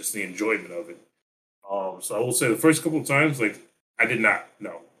just the enjoyment of it. So I will say the first couple of times, like I did not.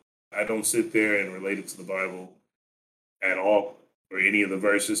 No, I don't sit there and relate it to the Bible at all or any of the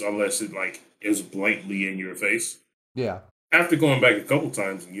verses unless it like is blatantly in your face. Yeah. After going back a couple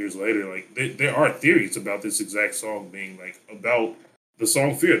times and years later, like there are theories about this exact song being like about the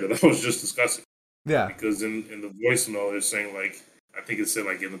song "Fear" that I was just discussing. Yeah. Because in the voicemail, they're saying like I think it said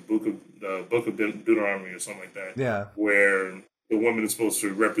like in the book of Deuteronomy or something like that. Yeah. Where the woman is supposed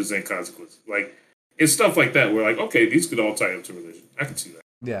to represent consequences. Like it's stuff like that. Where like okay, these could all tie into religion. I can see that.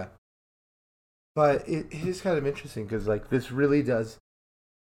 Yeah. But it is kind of interesting because like this really does.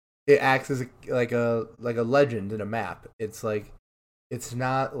 It acts as like a legend in a map. It's like it's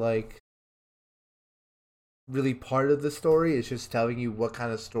not like really part of the story. It's just telling you what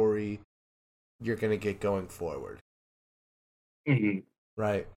kind of story you're gonna get going forward. Mm-hmm.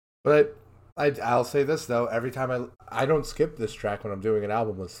 Right. But I'll say this though. Every time I don't skip this track when I'm doing an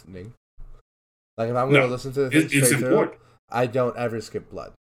album listening. Like if I'm gonna listen to the thing straight through, I don't ever skip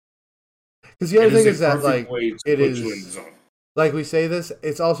Blood. Because the other thing is that like it is. Like we say this,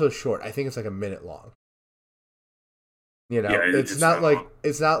 it's also short. I think it's like a minute long. You know, yeah, it's not like long.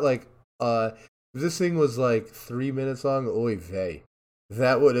 It's not like if this thing was like 3 minutes long, oy vey.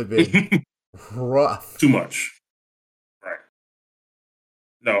 That would have been rough. Too much. Right.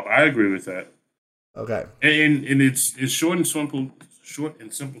 No, I agree with that. Okay. And it's short and simple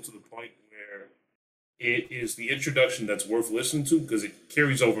to the point where it is the introduction that's worth listening to because it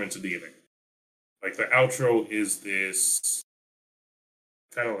carries over into the ending. Like the outro is this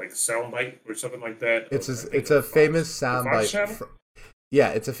kind of like soundbite or something like that. It's a famous soundbite. Yeah,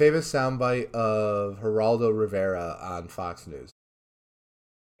 it's a famous soundbite of Geraldo Rivera on Fox News.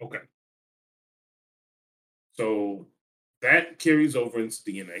 Okay. So that carries over into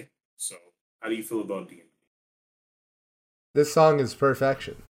DNA. So how do you feel about DNA? This song is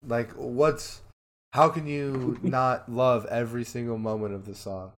perfection. Like, how can you not love every single moment of the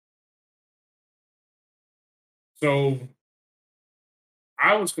song? So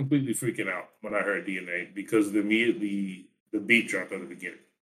I was completely freaking out when I heard DNA because immediately the beat dropped at the beginning.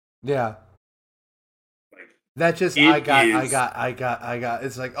 Yeah. Like, that just I got.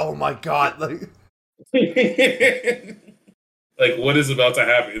 It's like, oh my god, like like what is about to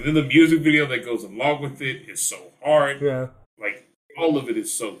happen? And then the music video that goes along with it is so hard. Yeah. Like all of it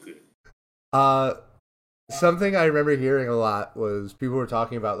is so good. Something I remember hearing a lot was people were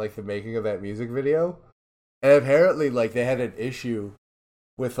talking about like the making of that music video. And apparently like they had an issue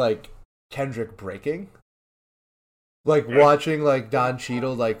with like Kendrick breaking. Like watching like Don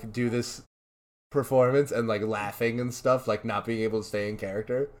Cheadle like do this performance and like laughing and stuff, like not being able to stay in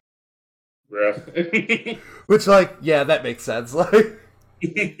character. Yeah. Which like, yeah, that makes sense. Like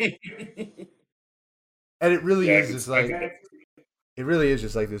and it really is just like it really is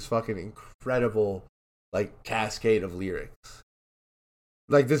just like this fucking incredible like cascade of lyrics.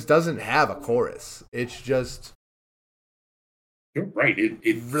 Like this doesn't have a chorus. It's just you're right.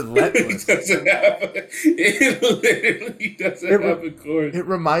 It relentless. It literally doesn't have a chorus. It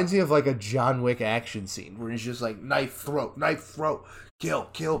reminds me of like a John Wick action scene where he's just like knife throat, kill,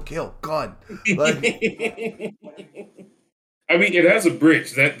 gun. Like, I mean, it has a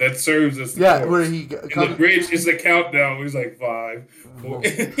bridge that serves as the chorus. Where the bridge is the countdown. Where he's like 5, 4.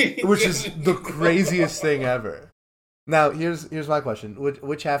 Which is the craziest thing ever. Now here's my question: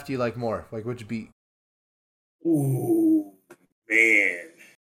 which half do you like more? Like which beat? Ooh, man,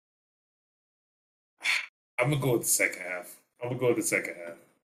 I'm gonna go with the second half.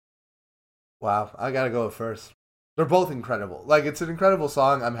 Wow, I gotta go with first. They're both incredible. Like it's an incredible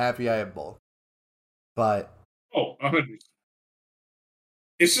song. I'm happy I have both. But 100%.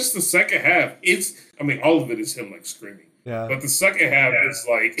 It's just the second half. I mean, all of it is him like screaming. Yeah. But the second half is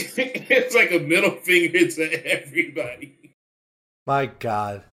like it's like a middle finger to everybody. My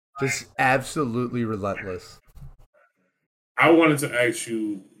God. Just absolutely relentless. I wanted to ask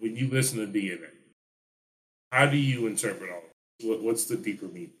you, when you listen to DNA, how do you interpret all of it? What's the deeper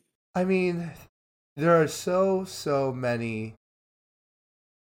meaning? I mean, there are so many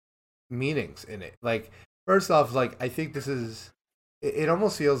meanings in it. Like, first off, like I think this is it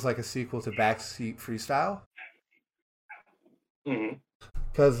almost feels like a sequel to Backseat Freestyle Hmm.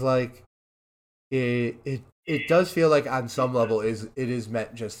 because like it does feel like on some level it is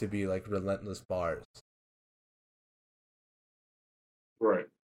meant just to be like relentless bars. Right.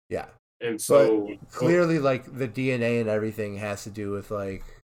 Yeah. And But so, well, clearly like the DNA and everything has to do with like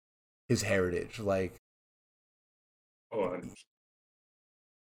his heritage. Like oh,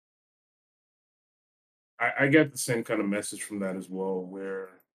 I get the same kind of message from that as well, where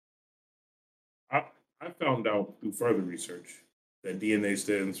I, I found out through further research that DNA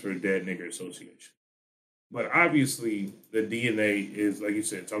stands for Dead Nigger Association. But obviously, the DNA is, like you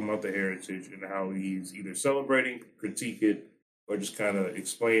said, talking about the heritage and how he's either celebrating, critique it, or just kind of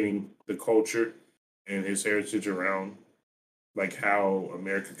explaining the culture and his heritage around, like how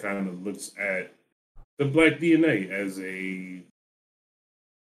America kind of looks at the black DNA as a,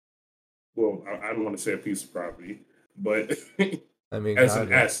 well, I don't want to say a piece of property, but I mean as an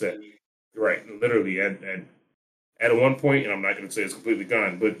kinda. asset, right? Literally, at one point, and I'm not going to say it's completely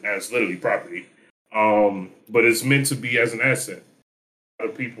gone, but as literally property. But it's meant to be as an asset. A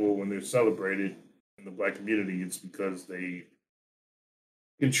lot of people, when they're celebrated in the black community, it's because they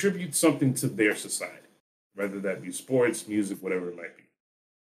contribute something to their society, whether that be sports, music, whatever it might be.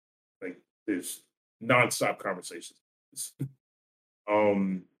 Like there's nonstop conversations.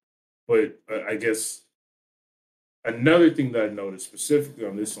 um, but I guess another thing that I noticed specifically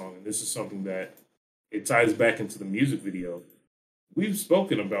on this song, and this is something that it ties back into the music video. We've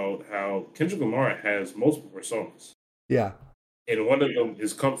spoken about how Kendrick Lamar has multiple personas, Yeah. and one of them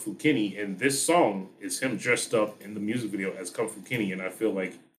is Kung Fu Kenny, and this song is him dressed up in the music video as Kung Fu Kenny, and I feel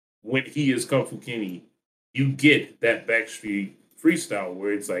like when he is Kung Fu Kenny, you get that Backstreet freestyle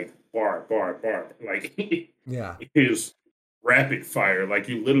where it's like bar, bar, bar, like Yeah. it is rapid fire, like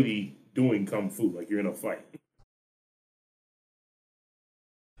you're literally doing kung fu, like you're in a fight.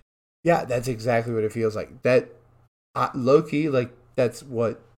 Yeah, that's exactly what it feels like. That low key, like that's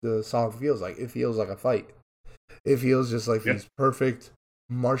what the song feels like. It feels like a fight. It feels just like Yeah. these perfect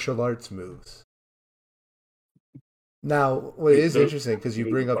martial arts moves. Now, what is The- interesting because you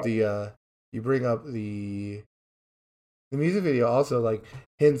bring up the music video also like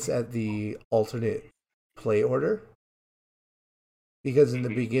hints at the alternate play order because in the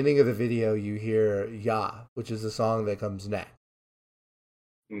Mhm, beginning of the video you hear "Ya," which is the song that comes next.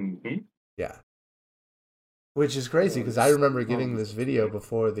 mhm. Yeah, which is crazy Oh, because I this remember song getting is this video insane.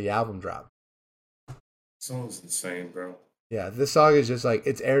 before the album dropped. Song's insane, bro. Yeah, this song is just like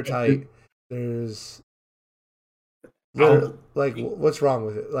it's airtight. There's literally I'll, like what's wrong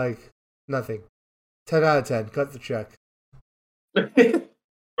with it? Like nothing. 10 out of 10. Cut the check.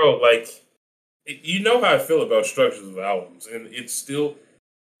 bro, like you know how I feel about structures of albums, and it still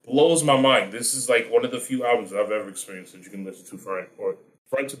blows my mind. This is like one of the few albums I've ever experienced that you can listen to front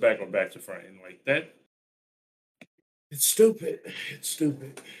to back or back to front, and like that, it's stupid. It's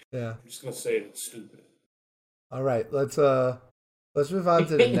stupid. Yeah. I'm just gonna say it, it's stupid. All right. Let's move on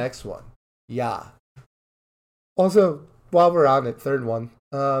to the next one. Yeah. Also, while we're on it, third one.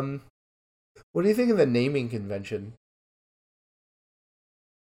 What do you think of the naming convention?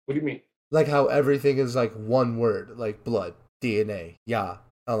 What do you mean? Like how everything is like one word, like blood, DNA, yeah,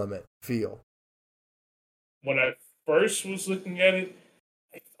 element, feel. When I first was looking at it,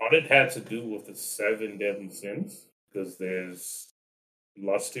 I thought it had to do with the seven deadly sins because there's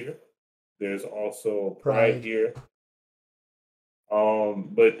lust here. There's also pride Pride. here.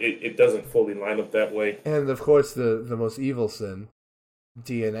 But it doesn't fully line up that way. And of course the most evil sin,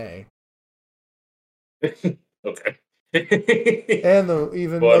 DNA. Okay. And the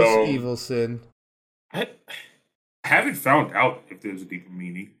even but most evil sin. I haven't found out if there's a deeper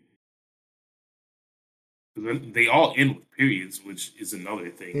meaning. 'Cause then they all end with periods, which is another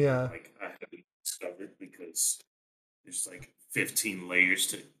thing that Yeah. like I haven't discovered because there's like 15 layers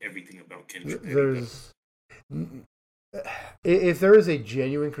to everything about Kendrick that he does. There's if there is a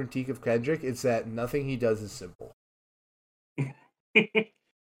genuine critique of Kendrick, it's that nothing he does is simple.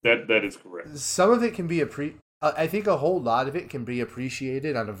 That is correct. Some of it can be I think a whole lot of it can be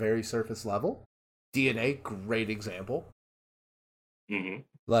appreciated on a very surface level. DNA, great example. Hmm.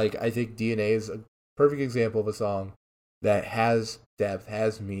 Like I think DNA is a perfect example of a song that has depth,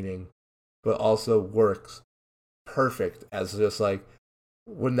 has meaning, but also works perfect as just like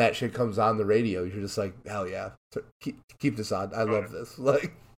when that shit comes on the radio, you're just like, hell yeah, keep this on. I love this.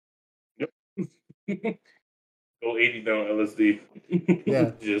 Like, Yep. Go 80 down LSD.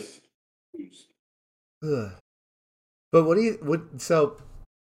 yeah. Just Ugh. But what do you what? So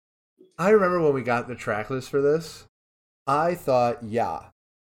I remember when we got the track list for this, I thought "Yeah"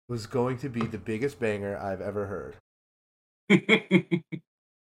 was going to be the biggest banger I've ever heard.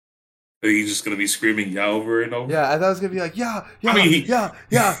 Are you just gonna be screaming "yeah" over and over? Yeah, I thought it was gonna be like "Yeah, I yeah, mean, yeah,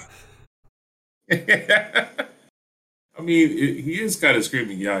 yeah." he is kind of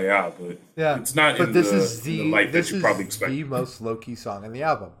screaming "yeah, yeah," but Yeah, it's not but in the light that this you probably is expect. the most low key song in the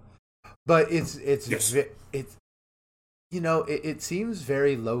album. But Yes. it's it seems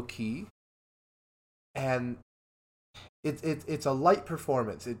very low key, and it's a light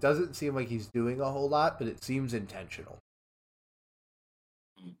performance. It doesn't seem like he's doing a whole lot, but it seems intentional.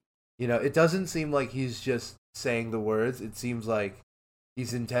 It doesn't seem like he's just saying the words. It seems like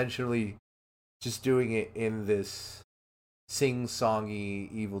he's intentionally just doing it in this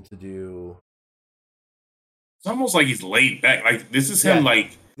sing-songy, evil to do. It's almost like he's laid back. Like this is him,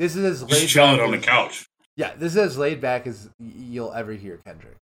 like this is as just laid chilling back on the couch. Yeah, this is as laid back as you'll ever hear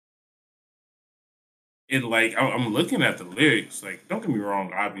Kendrick. And like I'm looking at the lyrics. Like, don't get me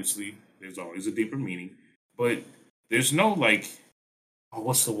wrong. Obviously, there's always a deeper meaning, but there's no like, oh,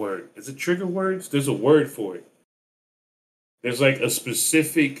 what's the word? Is it trigger words? There's a word for it. There's like a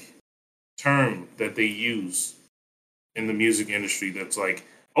specific term that they use in the music industry that's like,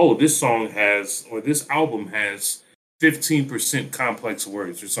 oh, this song has, or this album has 15% complex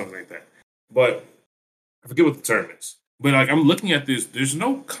words or something like that. But I forget what the term is. But like I'm looking at this, there's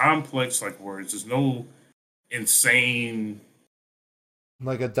no complex like words. There's no insane,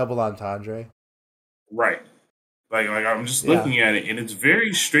 like a double entendre. Right. Like I'm just looking at it, and it's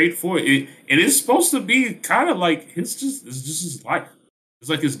very straightforward. It is supposed to be kind of like it's just his life. It's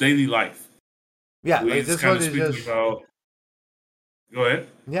like his daily life. Yeah, like this one is just. About... Go ahead.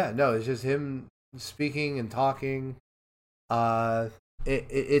 Yeah, no, it's just him speaking and talking.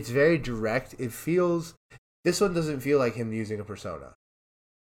 It's very direct. It feels. This one doesn't feel like him using a persona.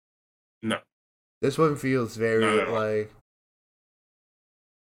 No. This one feels very like.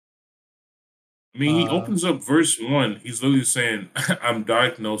 I mean, he opens up verse 1. He's literally saying, "I'm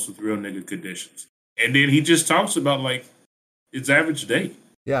diagnosed with real nigga conditions," and then he just talks about like his average day.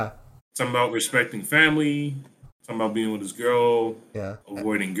 Yeah. Talking about respecting family. Talking about being with his girl. Yeah.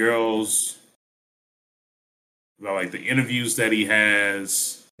 Avoiding girls. About like the interviews that he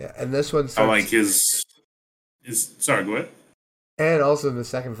has. Yeah, and this one. I like his. Sorry, go ahead. And also in the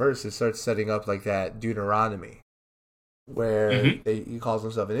second verse, it starts setting up like that Deuteronomy, where he calls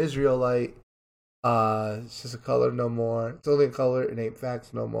himself an Israelite. It's just a color no more. It's only a color. It ain't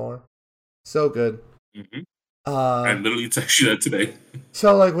facts no more. So good. I literally texted you that today.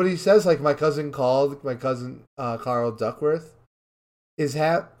 So like what he says, like my cousin called, my cousin Carl Duckworth. Is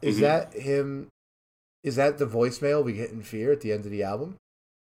that him? Is that the voicemail we get in Fear at the end of the album?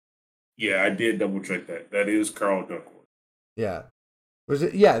 Yeah, I did double check that. That is Carl Duckworth. Yeah. Was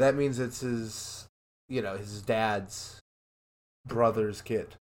it? Yeah, that means it's his, his dad's brother's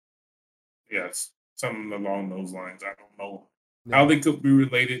kid. Yes, something along those lines. I don't know how they could be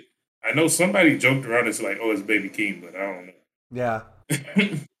related. I know somebody joked around and said like, "Oh, it's Baby Keem," but I don't know. Yeah,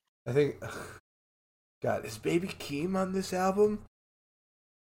 I think. God, is Baby Keem on this album?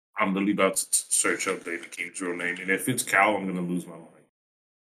 I'm literally about to search up Baby Keem's real name, and if it's Cal, I'm gonna lose my mind.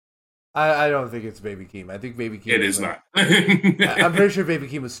 I don't think it's Baby Keem. I think Baby Keem. It is not. I'm pretty sure Baby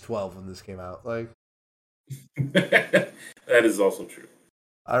Keem was 12 when this came out. Like, that is also true.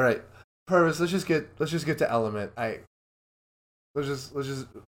 All right, Purvis. Let's just get to Element.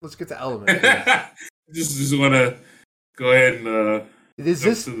 Let's get to Element. just want to go ahead and. Is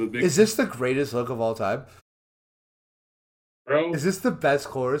this the greatest hook of all time? Bro, is this the best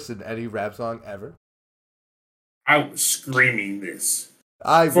chorus in any rap song ever? I was screaming this.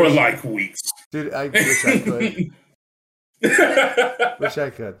 For like weeks. Dude, I wish I could. Wish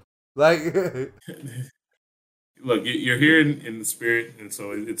I could. Like, look, you're here in the spirit, and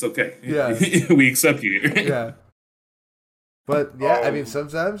so it's okay. Yeah. We accept you here. Yeah. But, yeah, I mean,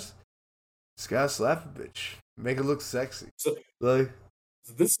 sometimes just gotta slap a bitch. Make it look sexy. So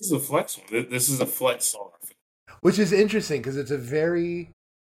this is a flex one. This is a flex song. Which is interesting, because it's a very,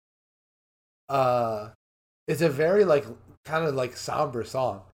 like, kind of like somber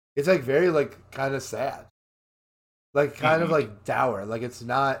song. It's like very like kind of sad, like kind of like dour. Like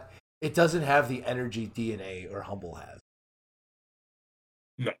it doesn't have the energy DNA or Humble has.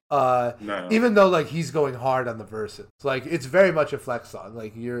 No. Even though like he's going hard on the verses, like it's very much a flex song.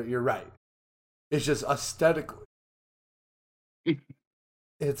 Like you're right. It's just aesthetically,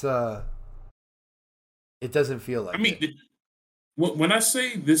 it doesn't feel like. I mean, when I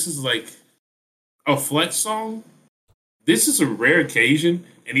say this is like a flex song. This is a rare occasion,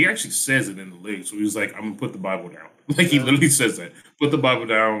 and he actually says it in the lyrics. So he was like, "I'm gonna put the Bible down." Like he literally says that. Put the Bible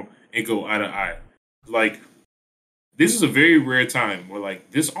down and go eye to eye. Like, this is a very rare time where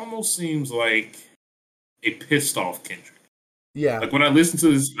like this almost seems like a pissed off Kendrick. Yeah. Like when I listen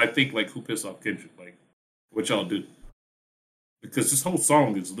to this, I think like who pissed off Kendrick? Like what y'all do? Because this whole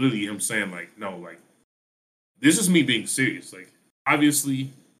song is literally him saying like, no, like this is me being serious. Like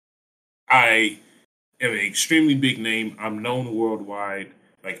obviously, I am an extremely big name. I'm known worldwide.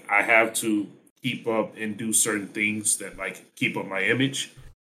 Like I have to keep up and do certain things that like keep up my image.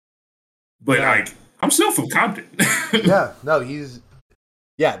 But Yeah. like I'm still from Compton. Yeah, no,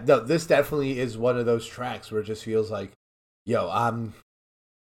 this definitely is one of those tracks where it just feels like, yo,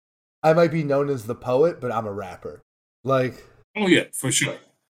 I might be known as the poet, but I'm a rapper. Like, Oh yeah, for sure.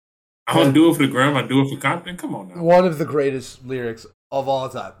 I don't do it for the gram. I do it for Compton. Come on now. one of the greatest lyrics of all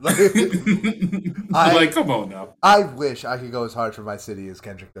time. Like, come on now. I wish I could go as hard for my city as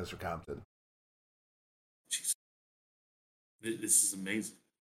Kendrick does for Compton. Jesus. This is amazing.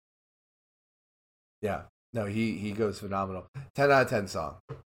 Yeah, no, he goes phenomenal. 10 out of 10 song.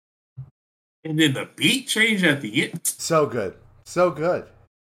 And then the beat change at the end. So good, so good.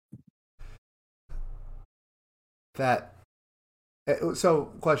 That.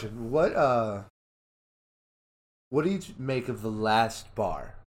 So, question: what do you make of the last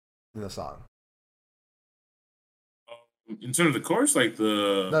bar in the song? In terms of the chorus, like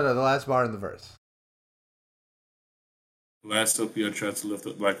No, the last bar in the verse. Last LP I tried to lift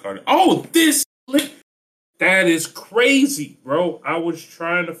up Black Heart. Oh, that is crazy, bro. I was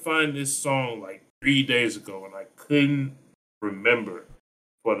trying to find this song like 3 days ago and I couldn't remember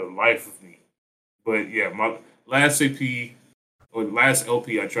for the life of me. But yeah, my last LP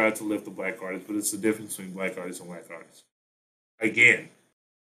I tried to lift the black artist, but it's the difference between black artists and white artists. Again,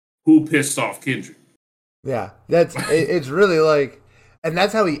 who pissed off Kendrick? Yeah, it's really like, and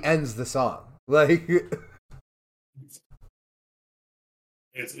that's how he ends the song. Like,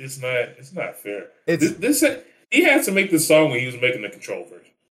 it's not fair. This he had to make this song when he was making the Control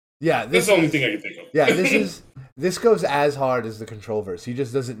version. Yeah, that's the only thing I can think of. Yeah, this goes as hard as the Control verse. He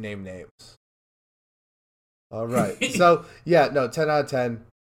just doesn't name names. All right, so yeah, no, 10 out of 10,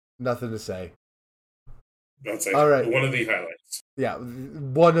 nothing to say. All right, one of the highlights. Yeah,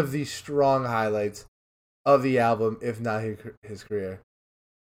 one of the strong highlights of the album, if not his career.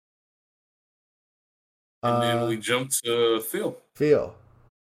 And then we jump to Phil. Phil.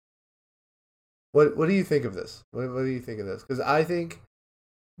 What do you think of this? What do you think of this? Because I think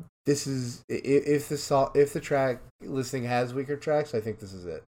this is, if the track listing has weaker tracks, I think this is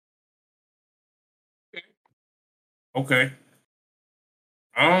it. Okay.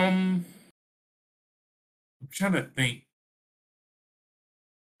 I'm trying to think.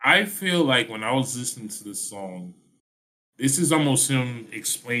 I feel like when I was listening to this song, this is almost him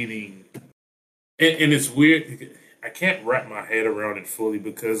explaining, and it's weird. I can't wrap my head around it fully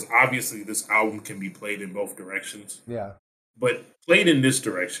because obviously this album can be played in both directions. Yeah. But played in this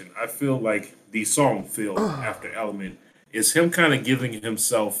direction, I feel like the song Phil after Element is him kind of giving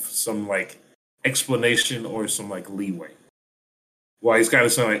himself some like explanation or some like leeway. Well, he's kind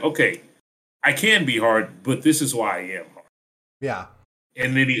of saying like, okay, I can be hard, but this is why I am hard. Yeah.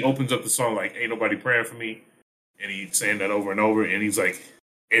 And then he opens up the song like, ain't nobody praying for me. And he's saying that over and over. And he's like,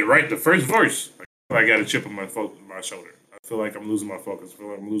 hey, right, the first verse, I got a chip on my shoulder. I feel like I'm losing my focus. I feel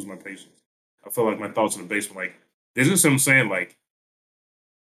like I'm losing my patience. I feel like my thoughts in the basement. Like, this is him saying like,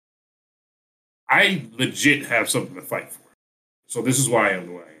 I legit have something to fight for. So this is why I am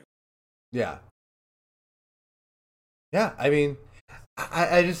the way I am. Yeah. Yeah, I mean,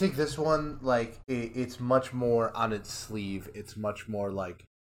 I just think this one, like, it's much more on its sleeve. It's much more, like,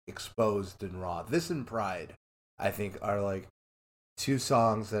 exposed and raw. This and Pride, I think, are, like, two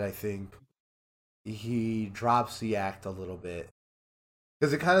songs that I think he drops the act a little bit.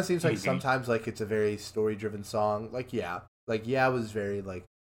 Because it kind of seems like sometimes, like, it's a very story-driven song. Like, yeah, was very, like,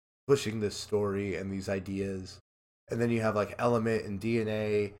 pushing this story and these ideas. And then you have, like, Element and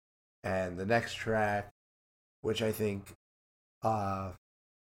DNA and the next track, which I think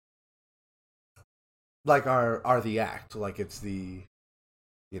like are the act, like it's the,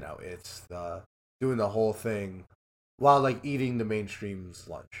 it's the doing the whole thing while like eating the mainstream's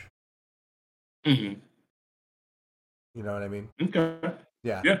lunch. Mm-hmm. You know what I mean? Okay.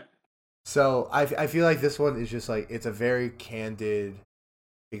 Yeah. So I feel like this one is just like, it's a very candid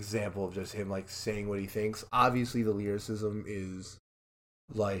example of just him like saying what he thinks. Obviously the lyricism is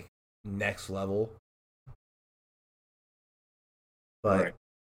like next level. But,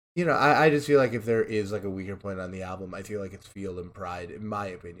 right. I just feel like if there is, like, a weaker point on the album, I feel like it's Feel and Pride, in my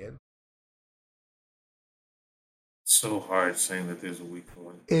opinion. So hard saying that there's a weak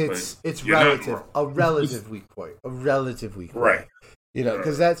point. It's relative. A relative weak point. A relative weak point. Right. You know,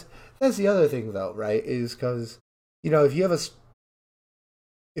 because that's the other thing though, right? Is because if you have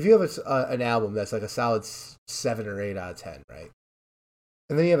an album that's like a solid 7 or 8 out of 10, right?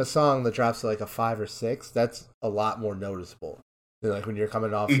 And then you have a song that drops to like a 5 or 6. That's a lot more noticeable than like when you're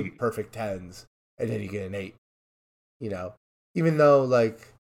coming off some perfect 10s and then you get an 8. You know, even though like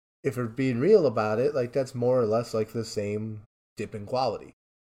if we're being real about it, like that's more or less like the same dip in quality.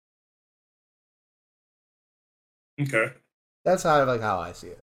 Okay. That's kind of like how I see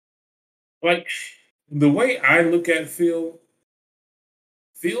it. Like the way I look at Phil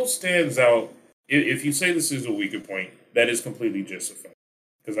stands out. If you say this is a weaker point, that is completely justified.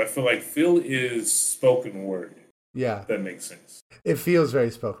 Because I feel like Phil is spoken word. Yeah. If that makes sense. It feels very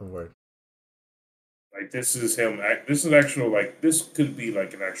spoken word. Like this is him. This is actual. Like this could be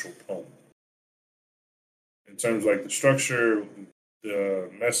like an actual poem. In terms of like the structure, the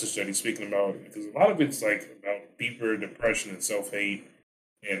message that he's speaking about, because a lot of it's like about deeper depression and self hate,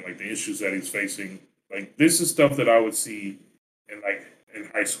 and like the issues that he's facing. Like this is stuff that I would see in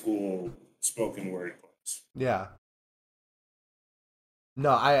high school spoken word class. Yeah.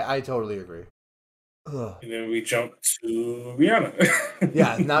 No, I totally agree. Ugh. And then we jump to Rihanna.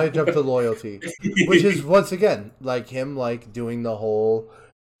 Yeah, now we jump to Loyalty, which is once again like him like doing the whole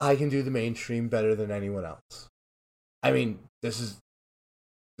I can do the mainstream better than anyone else. I mean, this is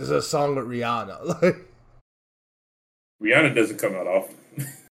a song with Rihanna. Rihanna doesn't come out often.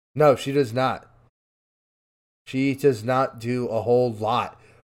 No, she does not. She does not do a whole lot.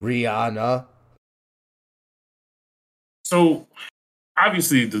 Rihanna. So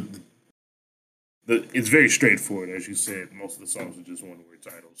obviously the it's very straightforward, as you said. Most of the songs are just one-word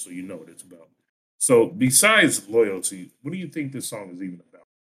titles, so you know what it's about. So besides Loyalty, what do you think this song is even about?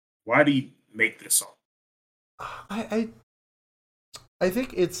 Why do you make this song? I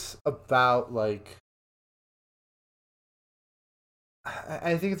think it's about like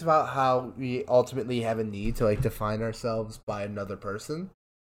I think it's about how we ultimately have a need to like define ourselves by another person,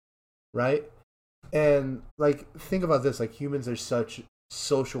 right? And like think about this, like humans are such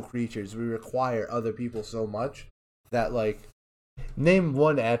social creatures. We require other people so much that like name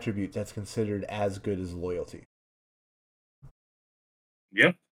one attribute that's considered as good as loyalty.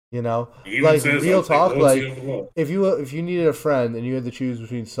 Yeah. You know, like real talk, like if you needed a friend and you had to choose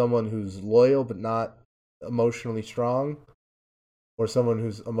between someone who's loyal but not emotionally strong, or someone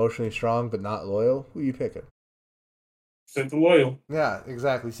who's emotionally strong but not loyal, who you picking? Sent the loyal. Yeah,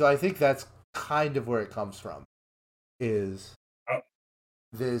 exactly. So I think that's kind of where it comes from, is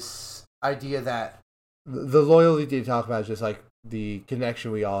this idea that the loyalty you talk about is just like the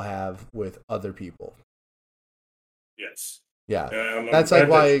connection we all have with other people. Yes. Yeah, that's like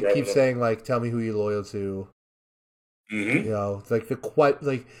why I keep saying like, "Tell me who you're loyal to." Mm-hmm. You know, like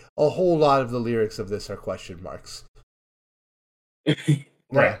like a whole lot of the lyrics of this are question marks. Right.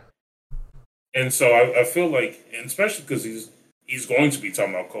 Yeah. And so I feel like, and especially because he's going to be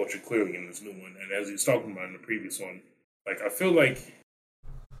talking about culture clearly in this new one, and as he's talking about in the previous one, like I feel like,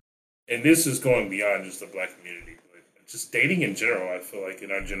 and this is going beyond just the Black community, but just dating in general. I feel like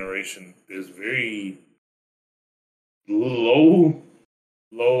in our generation, there's very low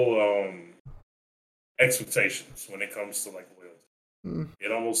expectations when it comes to like loyalty.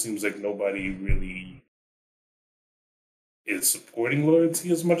 It almost seems like nobody really is supporting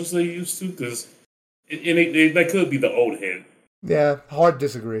loyalty as much as they used to, because that could be the old head. Yeah, hard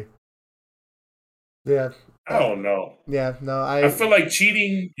disagree. Yeah. I don't know. Yeah, no, I feel like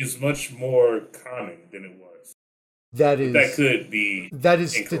cheating is much more common than it was. That could be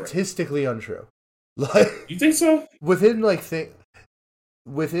incorrect. Statistically untrue. Like, you think so? Within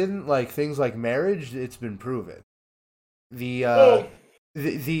things like marriage, it's been proven. The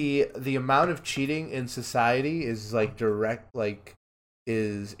amount of cheating in society is like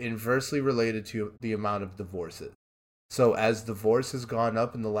is inversely related to the amount of divorces. So as divorce has gone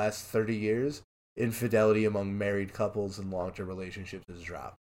up in the last 30 years, infidelity among married couples and long-term relationships has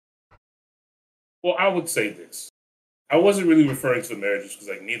dropped. Well, I would say this. I wasn't really referring to the marriages because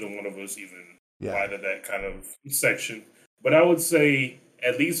like neither one of us even applied to that kind of section. But I would say,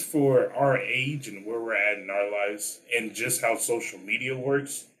 at least for our age and where we're at in our lives and just how social media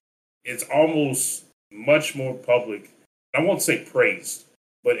works, it's almost much more public. I won't say praised,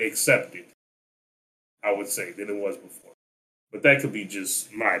 but accepted, I would say, than it was before. But that could be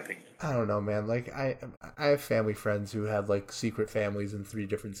just my opinion. I don't know, man. Like I have family friends who have like secret families in 3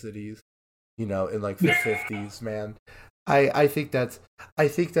 different cities, you know, in like the 50s, man. I think that's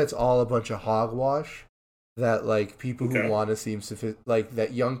all a bunch of hogwash that like people who want to seem like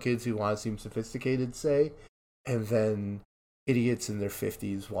that young kids who want to seem sophisticated say, and then idiots in their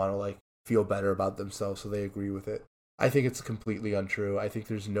 50s want to like feel better about themselves, so they agree with it. I think it's completely untrue. I think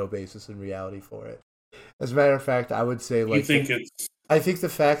there's no basis in reality for it. As a matter of fact, I would say You think it's I think the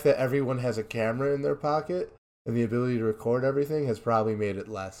fact that everyone has a camera in their pocket and the ability to record everything has probably made it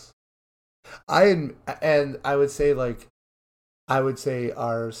less. And I would say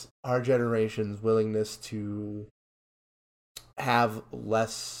our generation's willingness to have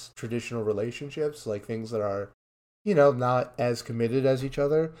less traditional relationships, like things that are, not as committed as each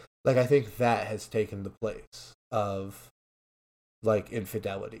other. Like I think that has taken the place of like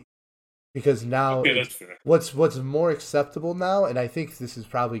infidelity because now okay? That's fair. what's more acceptable now, and I think this is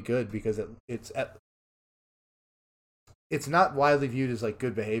probably good because it's not widely viewed as like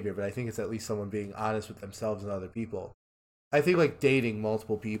good behavior, but I think it's at least someone being honest with themselves and other people. I think like dating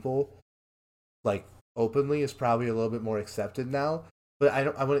multiple people like openly is probably a little bit more accepted now, but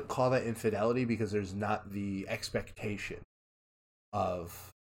I wouldn't call that infidelity because there's not the expectation of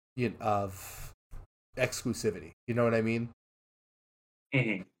of exclusivity. You know what I mean?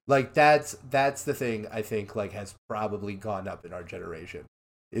 Hmm. Like that's the thing I think like has probably gone up in our generation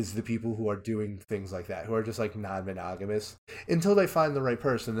is the people who are doing things like that, who are just like non-monogamous until they find the right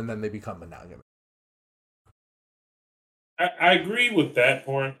person and then they become monogamous. I agree with that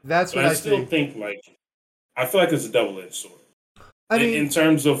part, That's but what I I still think. think like I feel like it's a double edged sword. I In mean,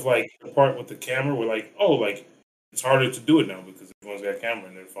 terms of like the part with the camera, we're like, oh, like it's harder to do it now because everyone's got a camera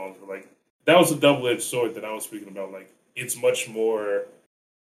in their phones. But like that was a double edged sword that I was speaking about. Like it's much more,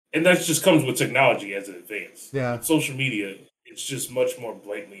 and that just comes with technology as it advances. yeah. With social media, it's just much more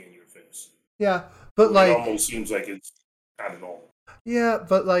blatantly in your face. Yeah, but Where it like almost seems like it's not at all. yeah,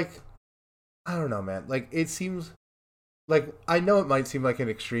 but like I don't know, man. Like it seems like I know it might seem like an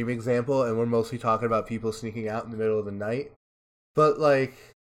extreme example and we're mostly talking about people sneaking out in the middle of the night, but like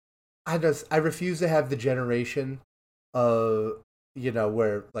I refuse to have the generation of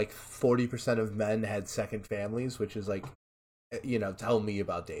where like 40% of men had second families, which is like tell me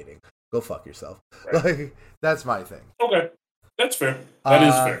about dating. Go fuck yourself. Right. Like that's my thing. Okay, that's fair. That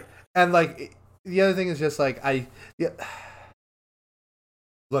is Uh fair. and like the other thing is just like yeah,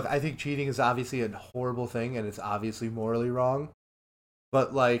 look, I think cheating is obviously a horrible thing and it's obviously morally wrong,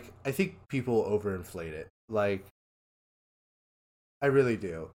 but like I think people overinflate it. Like I really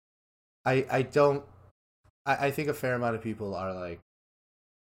do. I don't I think a fair amount of people are like,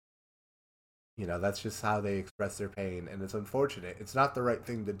 that's just how they express their pain and it's unfortunate. It's not the right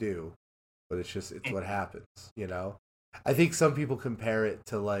thing to do, but it's what happens, you know? I think some people compare it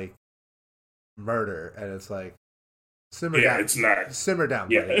to like murder and it's like simmer Yeah, down. it's not. Simmer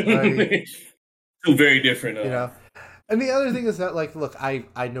down, Yeah, buddy. Like, two very different. you know. And the other thing is that like look, I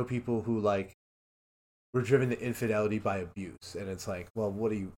know people who like were driven to infidelity by abuse and it's like, well,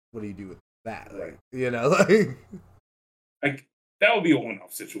 what do you do with that? Right. Like, like Like that would be a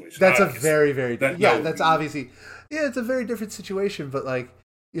one-off situation. that's a Obviously, very, very that would that's be obviously it's a very different situation, but like,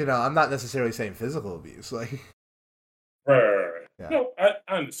 I'm not necessarily saying physical abuse. Like right. yeah. No, I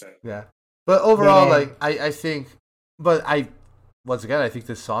understand. Yeah. But But overall, like I think but I once again I think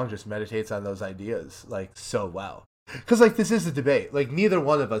this song just meditates on those ideas like so well. Because like this is a debate. Like neither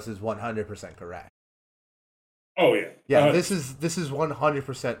one of us is 100% correct. oh yeah, Yeah, this is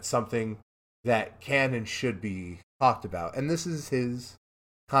 100% something that can and should be talked about, and this is his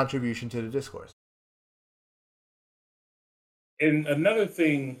contribution to the discourse. and another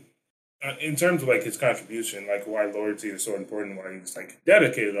thing. In terms of like his contribution, like why loyalty is so important, why he's like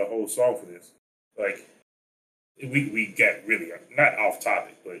dedicated a whole song for this. Like we get really not off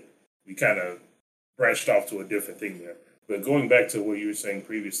topic, but we kind of branched off to a different thing there. But going back to what you were saying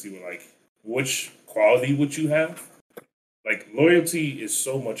previously, with like which quality would you have? Like loyalty is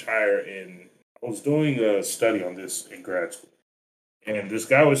so much higher in. I was doing a study on this in grad school, and this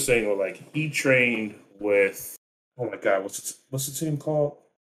guy was saying, well, like he trained with. Oh my God, what's the team called?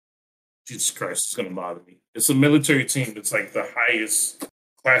 Jesus Christ, it's gonna bother me. It's a military team. It's like the highest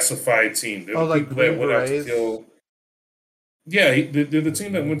classified team. They're Oh, the like people that Green went out to Berets. kill. Yeah, they're the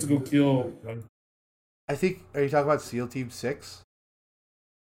team that went to go kill. I think. Are you talking about SEAL Team 6?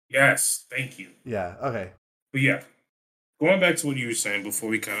 Yes, thank you. Yeah. Okay. But yeah, going back to what you were saying before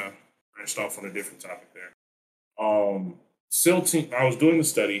we kind of branched off on a different topic there. SEAL team. I was doing the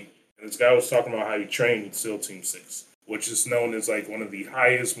study, and this guy was talking about how he trained with SEAL Team 6, which is known as like one of the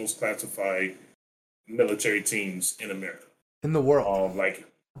highest, most classified military teams in America. In the world. Like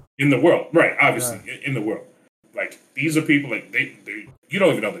in the world, right? Yeah. Obviously, in the world. Like these are people like they you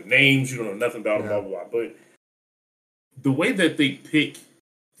don't even know their names, you don't know nothing about them, Yeah. blah blah blah. But the way that they pick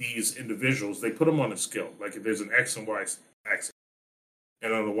these individuals, they put them on a scale. Like if there's an X and Y axis,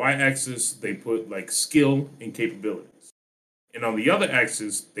 and on the Y axis they put like skill and capabilities, and on the other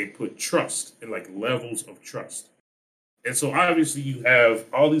axis they put trust and like levels of trust. And so obviously you have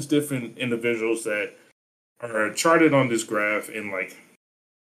all these different individuals that are charted on this graph, and like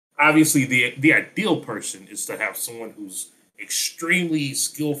obviously the ideal person is to have someone who's extremely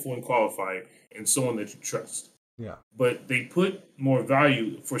skillful and qualified and someone that you trust. Yeah. But they put more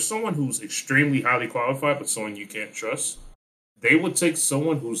value for someone who's extremely highly qualified, but someone you can't trust. They would take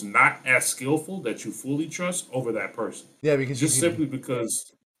someone who's not as skillful that you fully trust over that person. Yeah, because Just simply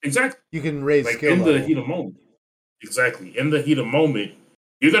because, exactly, you can raise like skill in the level. heat of moment. Exactly. In the heat of moment,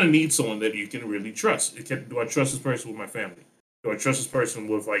 you're gonna need someone that you can really trust. Do I trust this person with my family? Do I trust this person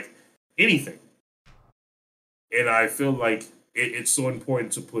with like anything? And I feel like it's so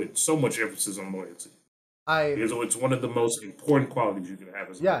important to put so much emphasis on loyalty. Because it's one of the most important qualities you can have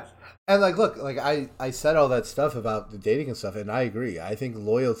as a person. And like look, like I said all that stuff about the dating and stuff, and I agree. I think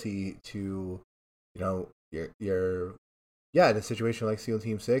loyalty to, your in a situation like SEAL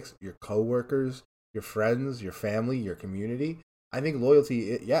Team 6, your coworkers, your friends, your family, your community, I think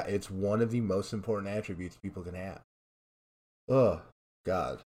loyalty, it's one of the most important attributes people can have. Oh,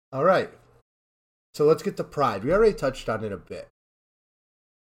 God. All right. So let's get to pride. We already touched on it a bit.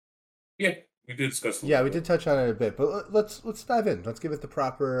 Yeah, we did discuss it. Yeah, we did touch on it a bit, but let's dive in. Let's give it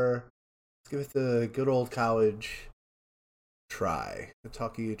the good old college try. The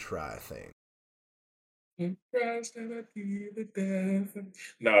Kentucky try thing.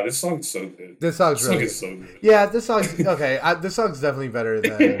 No, this song's so good. This song's really is so good. Yeah, this song's okay. This song's definitely better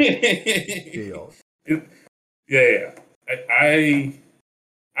than Feel. Yeah. I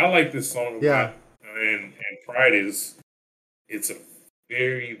like this song a lot. And Pride it's a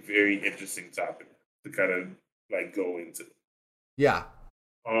very, very interesting topic to kind of like go into. Yeah.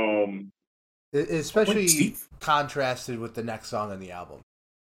 Especially contrasted with the next song on the album.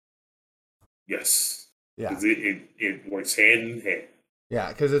 Yes. Yeah. Because it works hand in hand. Yeah,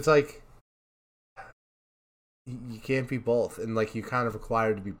 because it's like you can't be both, and like you kind of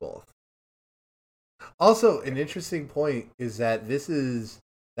required to be both. Also, an interesting point is that this is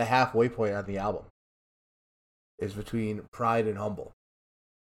the halfway point on the album. Is between Pride and Humble.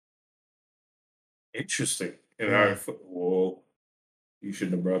 Interesting. And well, you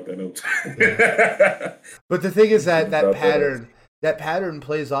shouldn't have brought that up. But the thing is that pattern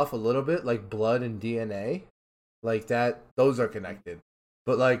plays off a little bit like Blood and DNA. Like that, those are connected.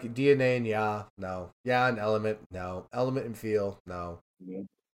 But like DNA and no. Yeah and Element, no. Element and Feel, no. Yeah.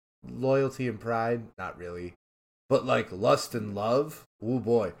 Loyalty and Pride, not really. But like Lust and Love, oh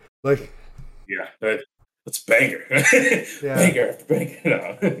boy. Like, yeah, that's banger. Banger after banger.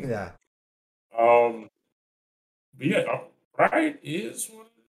 No. Yeah. But yeah, Pride is one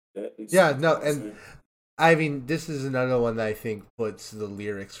that is. Yeah, no, and I mean, this is another one that I think puts the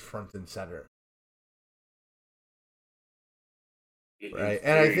lyrics front and center. Right,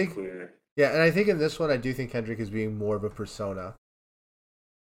 and I think clear. Yeah, and I think in this one, I do think Kendrick is being more of a persona.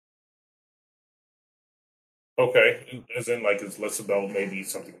 Okay, as in like it's less about maybe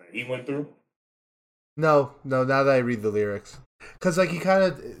something that he went through. No. Now that I read the lyrics, because like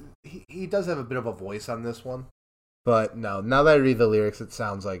he does have a bit of a voice on this one, but no. Now that I read the lyrics, it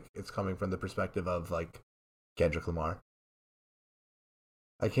sounds like it's coming from the perspective of like Kendrick Lamar.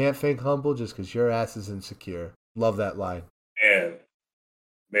 I can't think humble just because your ass is insecure. Love that line.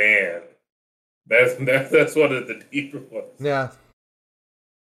 Man, that's one of the deeper ones. Yeah.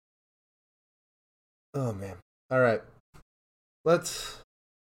 Oh man. All right. Let's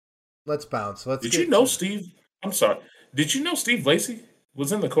bounce. Did you know Steve? I'm sorry. Did you know Steve Lacy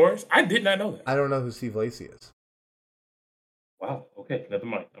was in the chorus? I did not know that. I don't know who Steve Lacy is. Wow. Okay. Never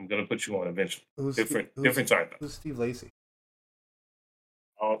mind. I'm gonna put you on eventually. Different time. Who's Steve Lacy?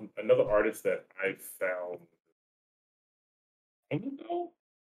 Another artist that I found. I don't know.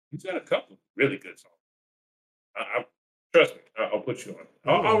 He's got a couple really good songs. Trust me, I'll put you on.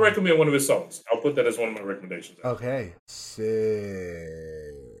 I'll recommend one of his songs. I'll put that as one of my recommendations. Okay.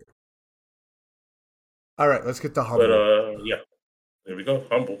 Sick. All right, let's get to Humble. But yeah, there we go.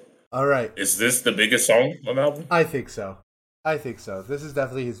 Humble. All right. Is this the biggest song on the album? I think so. This is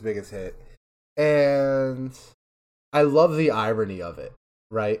definitely his biggest hit, and I love the irony of it.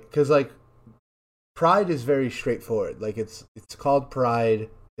 Right? Because like, Pride is very straightforward. Like it's called Pride.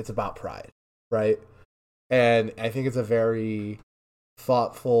 It's about pride, right? And I think it's a very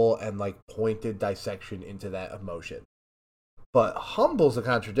thoughtful and like pointed dissection into that emotion. But Humble's a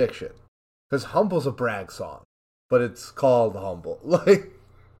contradiction, because Humble's a brag song, but it's called Humble. Like,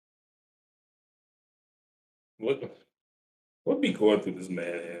 what be going through this man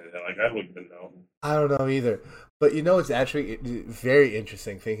head? Like, I don't even know. I don't know either. But it's actually very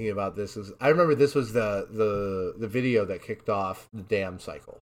interesting thinking about this. I remember this was the video that kicked off the Damn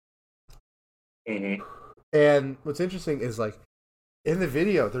cycle. Mm-hmm. And what's interesting is like in the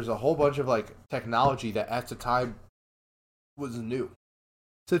video, there's a whole bunch of like technology that at the time was new.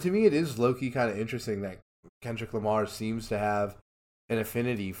 So to me, it is low key kind of interesting that Kendrick Lamar seems to have an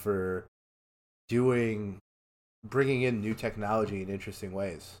affinity for bringing in new technology in interesting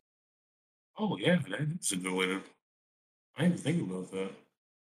ways. Oh yeah, that's a good way to. I didn't think about that.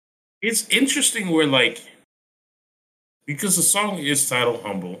 It's interesting where like because the song is titled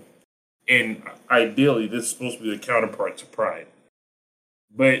 "Humble," and ideally this is supposed to be the counterpart to Pride,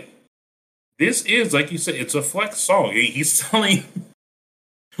 but this is like you said, it's a flex song. He's telling,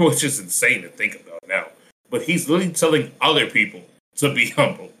 which is insane to think about now, but he's literally telling other people to be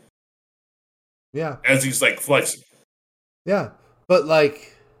humble. Yeah, as he's like flexing. yeah, but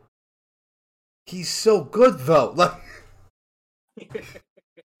like he's so good though. Like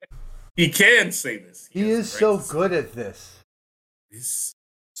he can say this. He is so good at this. He's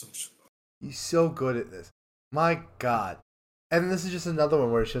so good at this. My God. And this is just another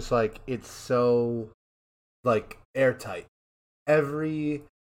one where it's just like it's so like airtight. Every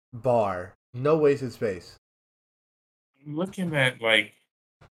bar, no wasted space. I'm looking at like,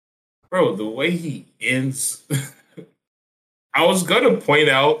 bro, the way he ends. I was gonna point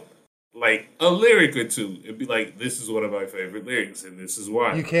out like a lyric or two. It'd be like, "This is one of my favorite lyrics, and this is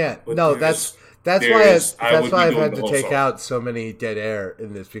why." You can't. But no, that's why I've had to take out so many dead air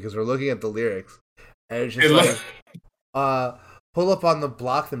in this because we're looking at the lyrics and it's just pull up on the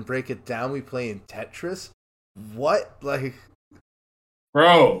block then break it down. We play in Tetris. What like,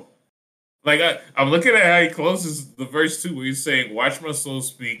 bro? Like I'm looking at how he closes the verse 2 where he's saying, "Watch my soul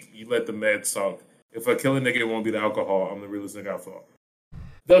speak. You let the mad talk. If I kill a nigga, it won't be the alcohol. I'm the realest nigga I thought."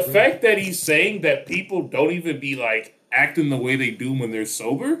 The fact that he's saying that people don't even be like acting the way they do when they're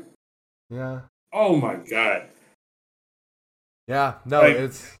sober. Yeah. Oh my God. Yeah. No, like,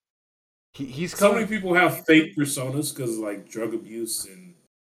 it's he's so many people have fake personas because like drug abuse, and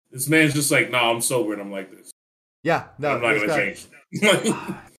this man's just like, "Nah, I'm sober and I'm like this." Yeah. No, I'm not gonna change.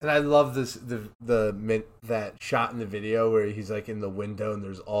 And I love this that shot in the video where he's like in the window and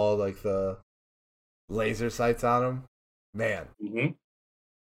there's all like the laser sights on him. Man. Mm-hmm.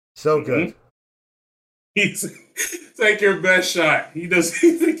 So good. It's like your best shot. He doesn't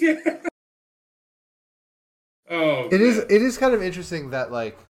even care. Oh, it is kind of interesting that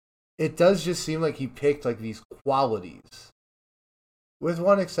like it does just seem like he picked like these qualities, with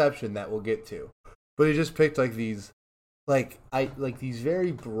one exception that we'll get to, but he just picked like these, these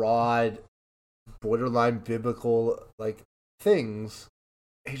very broad, borderline biblical like things.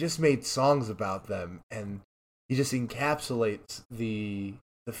 He just made songs about them, and he just encapsulates the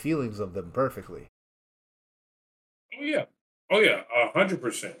feelings of them perfectly. Oh yeah,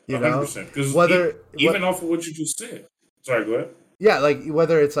 100%, 100%. Because even off of what you just said. Sorry, go ahead. Yeah, like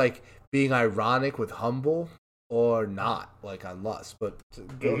whether it's like being ironic with humble or not, like on Lust. But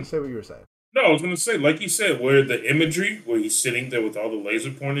go say what you were saying. No, I was gonna say, like you said, where the imagery where he's sitting there with all the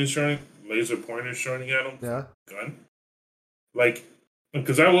laser pointers showing at him. Yeah. Gun. Like,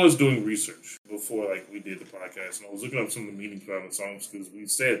 because I was doing research before, like we did the podcast, and I was looking up some of the meanings behind the songs because we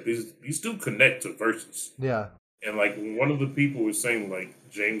said these do connect to verses. Yeah. And like one of the people was saying, like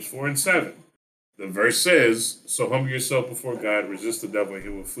James 4:7, the verse says, "So humble yourself before God, resist the devil, and he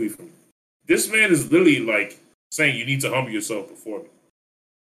will flee from you." This man is literally like saying, "You need to humble yourself before me."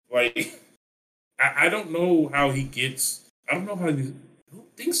 Like, I don't know how he gets. I don't know how he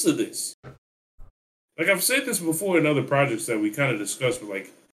thinks of this. Like I've said this before in other projects that we kind of discussed, but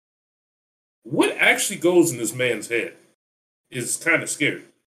like, what actually goes in this man's head is kind of scary.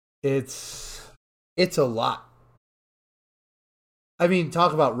 It's a lot. I mean,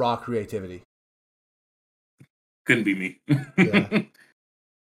 talk about raw creativity. Couldn't be me. Yeah.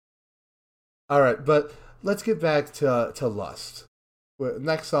 All right, but let's get back to Lust.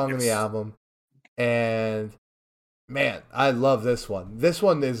 Next song in the album. And man, I love this one. This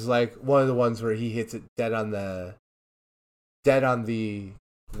one is like one of the ones where he hits it dead on the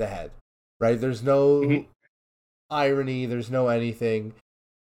head. Right? There's no irony, there's no anything.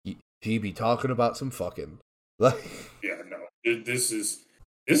 He be talking about some fucking. Like, yeah, no. This is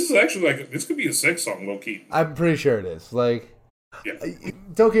actually like this could be a sex song, low key. I'm pretty sure it is. Like, yeah.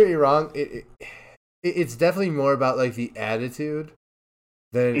 Don't get me wrong. It's definitely more about like the attitude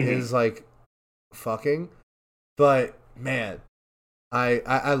than it is like fucking. But man,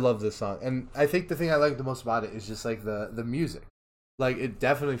 I love this song, and I think the thing I like the most about it is just like the music. Like it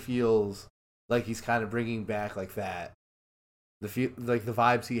definitely feels like he's kind of bringing back like that, the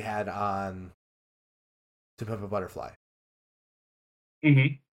vibes he had on To Pimp a Butterfly.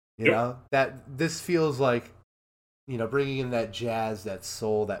 You know, that this feels like, bringing in that jazz, that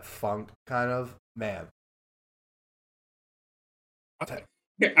soul, that funk kind of, man.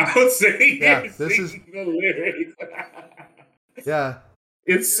 I would say Yeah, this is the lyrics. yeah,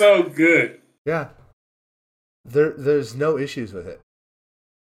 It's so good. yeah. There's no issues with it.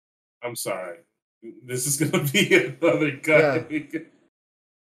 I'm sorry. This is gonna be another Yeah, cut.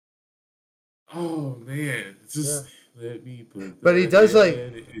 Oh man, yeah. just let me put But he the does like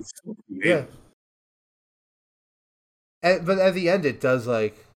head. It's so yeah. creative. But at the end, it does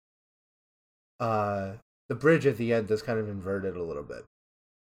like uh the bridge at the end does kind of invert it a little bit.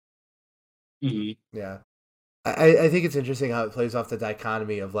 Mhm. Yeah, I think it's interesting how it plays off the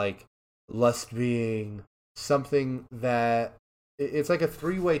dichotomy of like lust being something that it's like a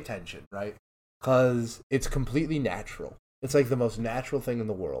three-way tension, right? Because it's completely natural. It's like the most natural thing in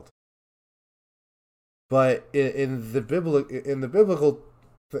the world. But in the biblical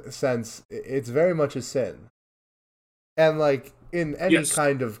sense, it's very much a sin. And like in any Yes.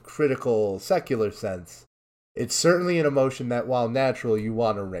 kind of critical secular sense, it's certainly an emotion that while natural you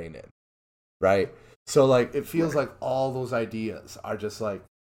want to rein in, right? So like it feels Right. like all those ideas are just like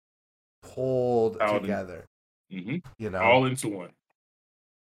pulled Out in, together, hmm you know? all into one.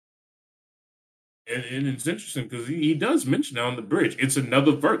 And it's interesting because he does mention it on the bridge. It's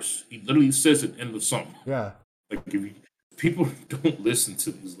another verse. He literally says it in the song. Yeah. Like if people don't listen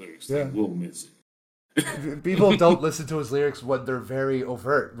to these lyrics, they Yeah. will miss it. People don't listen to his lyrics when they're very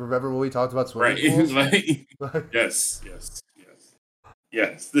overt. Remember when we talked about swimming Right? pools? Like, yes, yes, yes,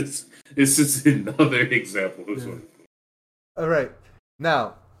 yes. This is another example of Yeah. swimming. All right.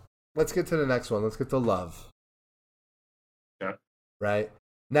 Now, let's get to the next one. Let's get to love. Yeah. Right?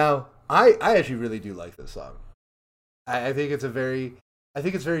 Now, I actually really do like this song. I think it's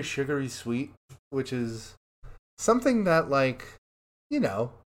very sugary sweet, which is something that like, you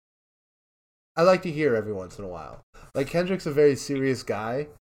know, I like to hear every once in a while. Like Kendrick's a very serious guy,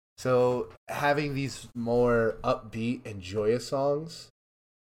 so having these more upbeat and joyous songs,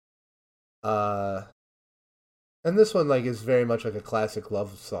 uh, and this one like is very much like a classic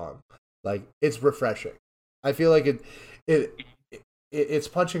love song. Like it's refreshing. I feel like it, it's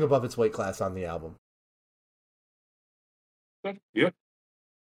punching above its weight class on the album. Yeah,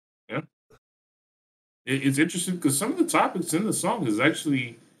 yeah. It's interesting because some of the topics in the song is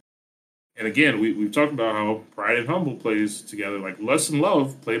actually, and again, we've talked about how Pride and Humble plays together, like Lust and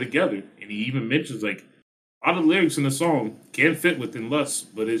Love play together, and he even mentions like a lot of the lyrics in the song can fit within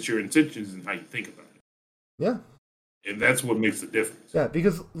Lust, but it's your intentions and how you think about it, Yeah, and that's what makes the difference. yeah,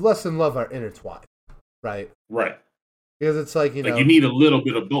 because lust and love are intertwined, right? Right. Because it's like Like you need a little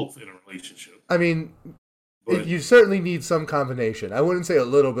bit of both in a relationship, I mean, but you certainly need some combination. I wouldn't say a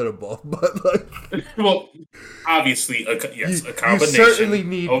little bit of both, but like well, obviously, you, a you certainly combination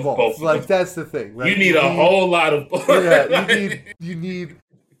need of both. both of Like them. that's the thing, right? You need a whole lot of both. yeah, you need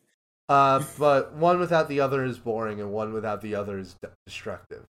but one without the other is boring and one without the other is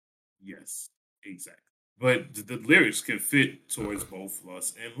destructive. Yes, exactly. But the lyrics can fit towards both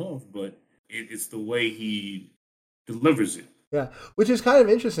lust and love, but it's the way he delivers it. Yeah, which is kind of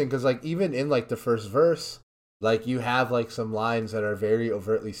interesting because like even in like the first verse, like you have like some lines that are very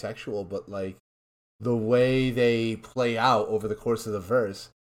overtly sexual, but like the way they play out over the course of the verse,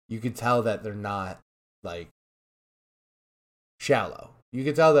 you can tell that they're not like shallow. You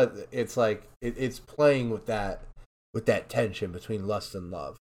can tell that it's like it's playing with that tension between lust and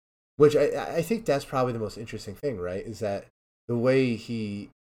love, which I think that's probably the most interesting thing, right? Is that the way he's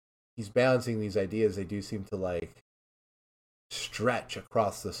balancing these ideas, they do seem to like stretch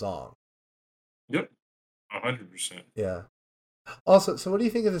across the song. Yep, 100%. Yeah. Also, so what do you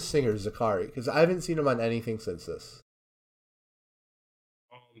think of the singer Zakari? Because I haven't seen him on anything since this.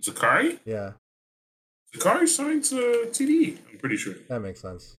 Zakari? Yeah, Zakari signed to TDE, I'm pretty sure. that makes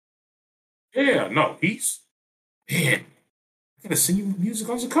sense. Yeah, no, he's man. I gotta sing you music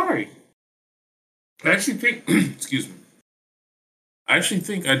on Zakari. I actually think, excuse me. I actually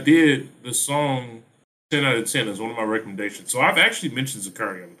think I did the song 10 out of 10 as one of my recommendations. So I've actually mentioned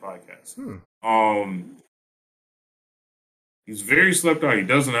Zakari on the podcast. He's very slept on. He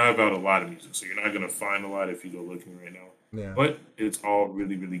doesn't have out a lot of music, so you're not gonna find a lot if you go looking right now. Yeah. But it's all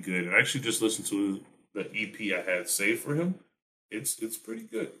really, really good. And I actually just listened to the EP I had saved for him. It's pretty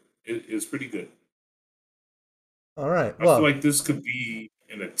good. It's pretty good. All right. I feel like this could be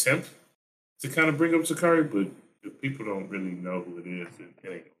an attempt to kind of bring up Zakari, but if people don't really know who it is, it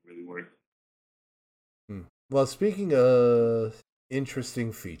ain't gonna really work. Well, speaking of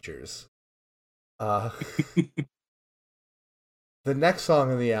interesting features, the next song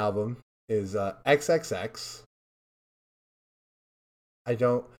on the album is XXX.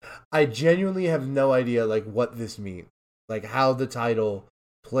 I genuinely have no idea like what this means, like how the title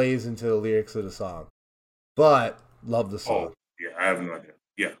plays into the lyrics of the song, but love the song. Oh, yeah, I have no idea.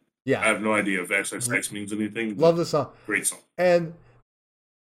 Yeah. I Yeah, have no idea if XXX means anything. love But the song. great song. And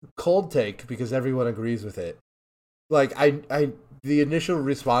cold take because everyone agrees with it. Like the initial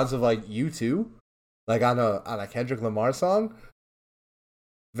response of like you too, like on a Kendrick Lamar song,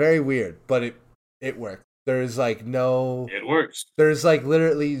 very weird, but it worked. There's like no, It works. there's like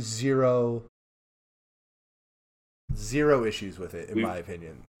literally zero issues with it in We've my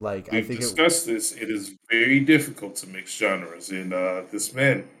opinion. Like I we've think it, discussed this. It is very difficult to mix genres, and this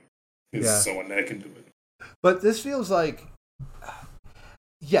man is yeah. someone that can do it. But this feels like,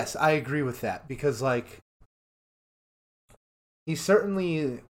 yes, I agree with that because like he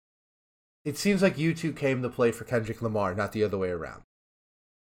certainly. It seems like you two came to play for Kendrick Lamar, not the other way around.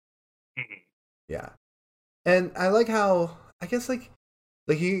 Mhm. Yeah. And I like how I guess like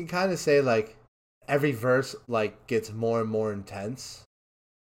you can kind of say like every verse like gets more and more intense,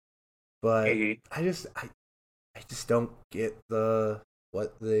 but Mhm. I just don't get the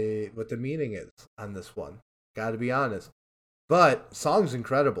meaning is on this one. Got to be honest. But song's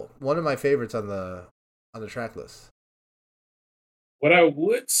incredible. One of my favorites on the track list. What I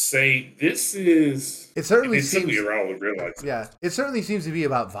would say, this is, It and certainly it took me seems around to realize it. yeah, it certainly seems to be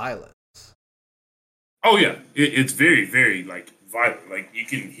about violence. Oh yeah, it's very, very like violent. Like you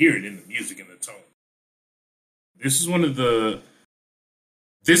can hear it in the music and the tone. This is one of the.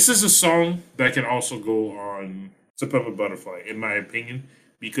 This is a song that can also go on "To Pimp a Butterfly," in my opinion,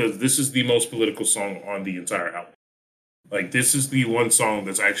 because this is the most political song on the entire album. Like this is the one song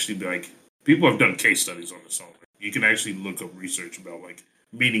that's actually like people have done case studies on the song. You can actually look up research about like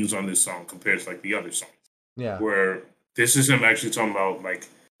meanings on this song compared to like the other songs. Yeah. Where this is him actually talking about like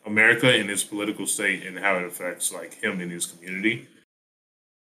America and its political state and how it affects like him and his community.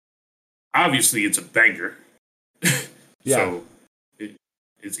 Obviously, it's a banger, Yeah. so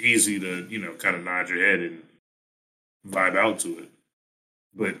it's easy to kind of nod your head and vibe out to it.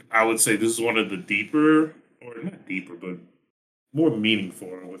 But I would say this is one of the deeper, or not deeper, but more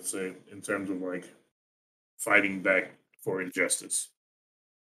meaningful. I would say in terms of like fighting back for injustice.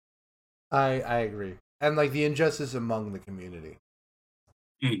 I agree. And like the injustice among the community.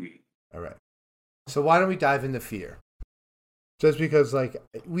 Mhm. All right. So why don't we dive into fear? Just because like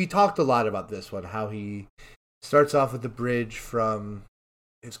we talked a lot about this one, how he starts off with the bridge from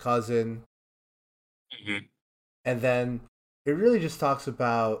his cousin, Mhm. and then it really just talks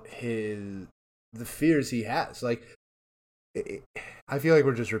about the fears he has. Like I feel like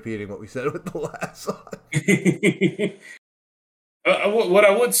we're just repeating what we said with the last song. What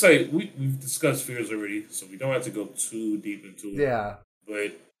I would say, we've discussed fears already, so we don't have to go too deep into it. Yeah.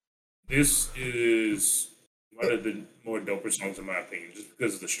 But this is one It, of the more doper songs in my opinion, just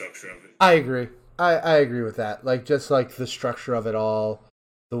because of the structure of it. I agree. I agree with that. Like just like the structure of it all,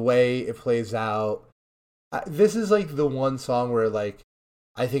 the way it plays out. This is like the one song where like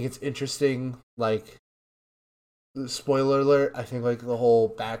I think it's interesting. Like spoiler alert, I think like the whole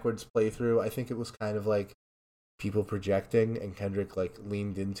backwards playthrough. I think it was kind of like people projecting, and Kendrick like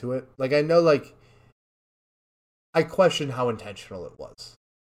leaned into it. Like I know like I question how intentional it was.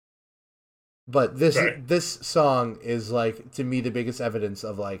 But Right. this song is like to me the biggest evidence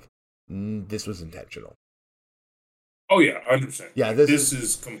of like this was intentional. Oh yeah, 100%. Yeah, Like this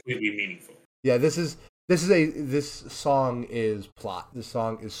is completely meaningful. yeah, this song is plot. This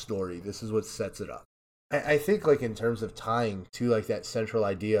song is story. This is what sets it up. I think like in terms of tying to like that central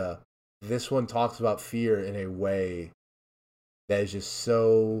idea, this one talks about fear in a way that is just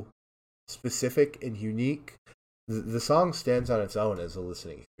so specific and unique. The song stands on its own as a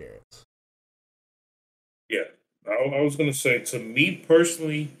listening experience. Yeah. I was gonna say, to me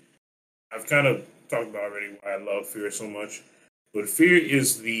personally, I've kind of talked about already why I love Fear so much. But Fear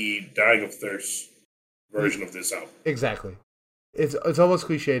is the dying of thirst version of this album. Exactly. It's almost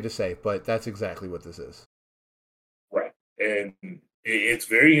cliche to say, but that's exactly what this is. Right. And it's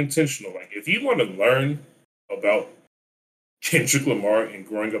very intentional. Like if you want to learn about Kendrick Lamar and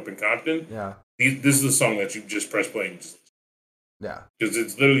growing up in Compton, Yeah. this is a song that you just press play and just, Yeah. because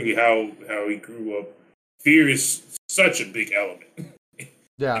it's literally how he grew up. Fear is such a big element in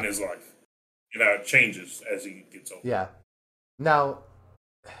Yeah. his life, and how it changes as he gets older. Yeah. Now,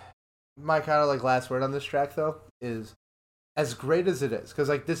 my kind of like last word on this track though is as great as it is, because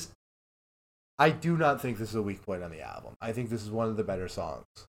like this, I do not think this is a weak point on the album. I think this is one of the better songs.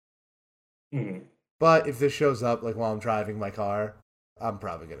 Mhm. But if this shows up like while I'm driving my car, I'm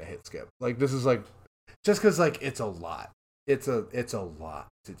probably gonna hit skip. Like this is like just because like it's a lot. It's a lot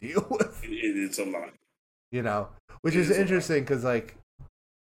to deal with, It's a lot. you know, which It is is a lot. interesting because like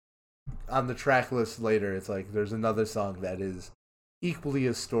on the track list later, it's like there's another song that is equally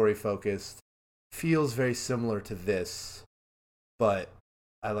as story focused, feels very similar to this, but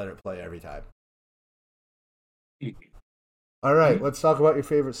I let it play every time. All right, let's talk about your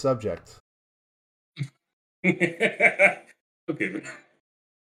favorite subject. Okay.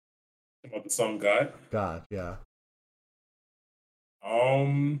 About the song God. God, yeah.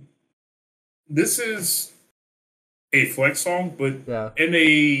 This is a Flex song, but Yeah. in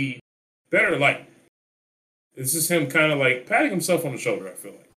a better light. This is him kind of like patting himself on the shoulder, I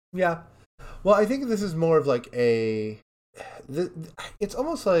feel like. Yeah. Well, I think this is more of like it's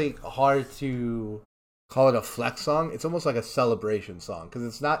almost like hard to call it a flex song. It's almost like a celebration song because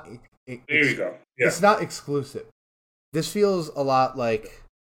it's not. There you go. Yeah. It's not exclusive. This feels a lot like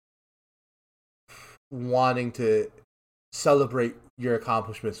wanting to celebrate your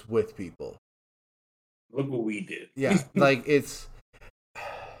accomplishments with people. Look what we did. Yeah, like it's,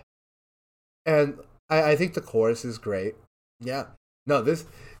 and I think the chorus is great. Yeah, no, this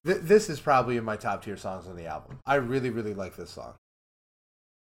is probably in my top tier songs on the album. I really really like this song.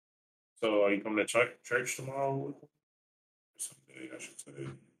 So are you coming to church tomorrow? Someday, I should say.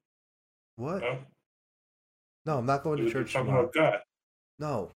 What? No, No, I'm not going to church talking tomorrow. about God.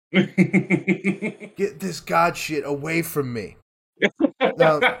 No, get this God shit away from me.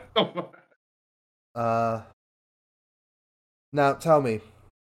 Now, now tell me,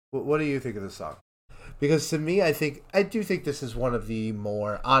 what do you think of this song? Because to me, I do think this is one of the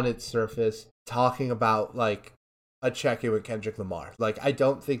more on its surface talking about like a check-in with Kendrick Lamar. Like I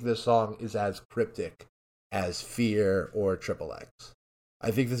don't think this song is as cryptic as Fear or Triple X.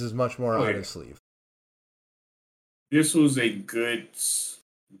 I think this is much more on his sleeve. This was a good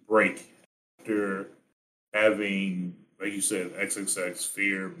break after having, like you said, XXX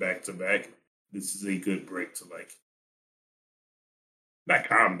Fear back to back. This is a good break to like not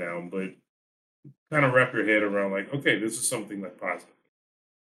calm down, but kind of wrap your head around like, okay, this is something like positive.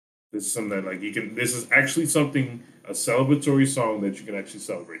 This is something that like you can. This is actually something, a celebratory song that you can actually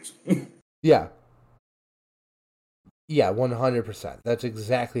celebrate. Yeah. Yeah, 100%. That's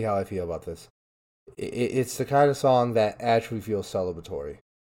exactly how I feel about this. It's the kind of song that actually feels celebratory.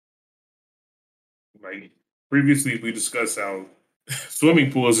 Like previously, we discussed how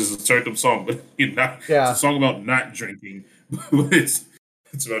swimming pools is a certain song, but it's a song about not drinking, but it's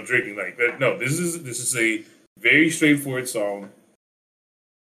about drinking. Like that. No, this is a very straightforward song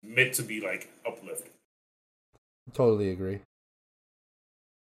meant to be like uplifting. Totally agree.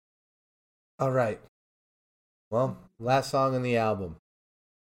 All right. Well, last song in the album.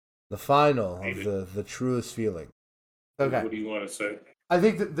 The final of the truest feeling. Okay. What do you want to say? I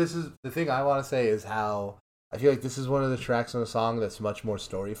think that this is the thing I want to say is how I feel like this is one of the tracks on the song that's much more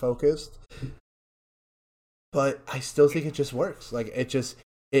story focused. But I still think it just works. Like it's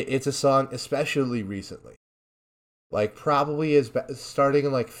a song, especially recently. Like probably is starting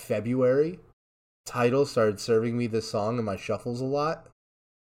in like February. Tidal started serving me this song in my shuffles a lot.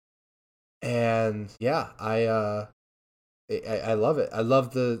 And yeah, I love it. I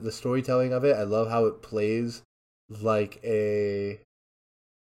love the storytelling of it. I love how it plays like it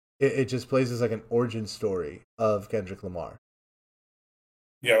just plays as like an origin story of Kendrick Lamar.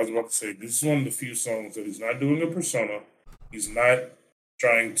 Yeah, I was about to say this is one of the few songs that he's not doing a persona. He's not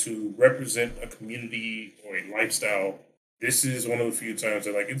trying to represent a community or a lifestyle. This is one of the few times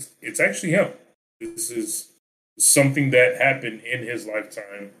that like it's actually him. This is something that happened in his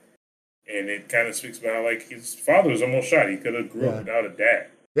lifetime. And it kind of speaks about how, like, his father was almost shot. He could have grew up without a dad.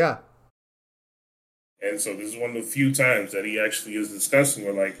 Yeah. And so this is one of the few times that he actually is discussing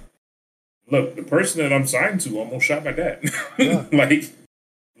where, like, look, the person that I'm signed to almost shot my dad. Yeah. Like,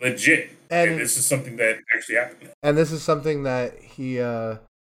 legit. And this is something that actually happened. And this is something that he, like,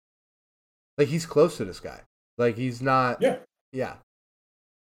 he's close to this guy. Like, he's not. Yeah. Yeah.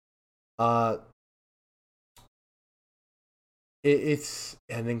 It's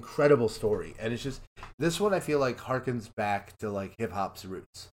an incredible story, and it's just this one I feel like harkens back to like hip hop's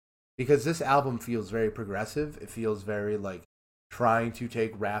roots, because this album feels very progressive. It feels very like trying to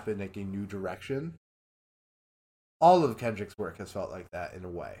take rap in like a new direction. All of Kendrick's work has felt like that in a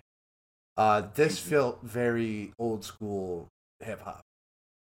way. This felt very old school hip hop.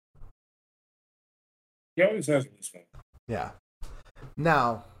 He always has this one. Yeah.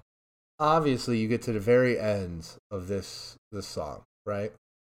 Now, obviously, you get to the very end of this song, right?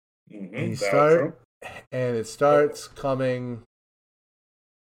 Mm-hmm. And you start, and it starts coming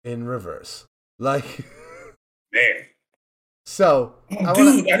in reverse, like man. So, I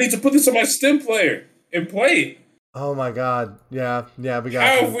need to put this on my stem player and play it. Oh my god! Yeah, we got.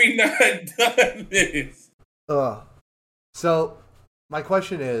 How have we not done this? So, my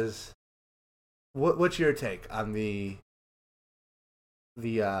question is, what's your take on the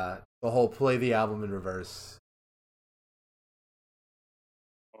whole play the album in reverse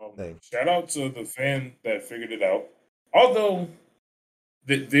thing. Shout out to the fan that figured it out. Although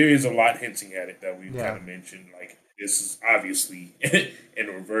there is a lot hinting at it that we kind Yeah, of mentioned. Like this is obviously in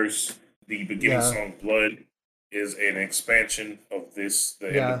reverse. The beginning yeah, song "Blood" is an expansion of this. The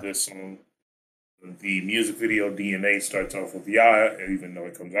end of yeah, this song. The music video "DNA" starts off with "Yeah," even though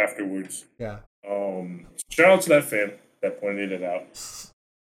it comes afterwards. yeah. Shout out to that fan that pointed it out.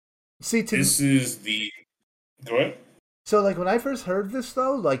 See, to This is the go ahead. so like when I first heard this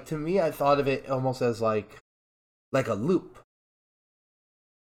though, like to me, I thought of it almost as like a loop.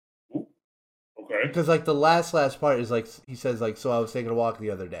 Ooh, okay. Because like the last part is like he says like, so I was taking a walk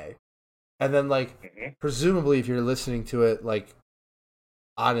the other day, and then like Hmm. presumably if you're listening to it like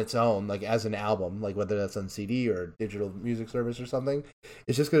on its own, like as an album, like whether that's on CD or digital music service or something,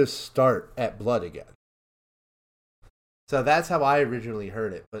 it's just gonna start at Blood again. So that's how I originally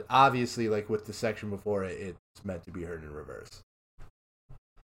heard it, but obviously like with the section before it, it's meant to be heard in reverse.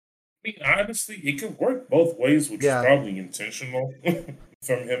 I mean, honestly, it could work both ways, which is Yeah, probably intentional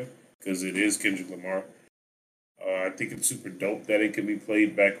from him because it is Kendrick Lamar. I think it's super dope that it can be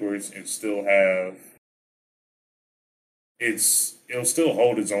played backwards and still have it'll still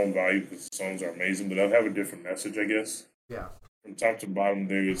hold its own value because the songs are amazing, but it'll have a different message, I guess. yeah, From top to bottom,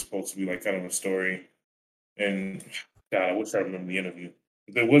 there is supposed to be like kind of a story. And God, I wish I remember the interview.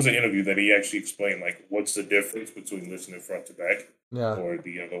 There was an interview that he actually explained like what's the difference between listening front to back yeah, or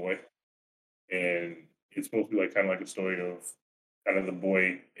the other way. And it's supposed to be like kind of like a story of kind of the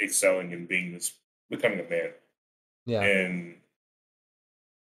boy excelling and being this becoming a man. yeah, And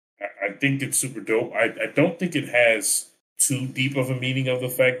I think it's super dope. I don't think it has too deep of a meaning of the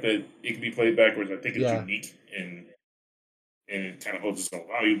fact that it can be played backwards. I think it's yeah. unique and it kind of holds its own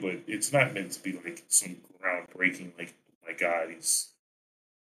value, but it's not meant to be like some groundbreaking. Like, oh my God, he's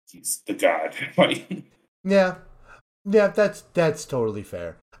the god. Like, Yeah, yeah, that's totally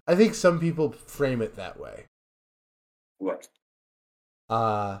fair. I think some people frame it that way. right.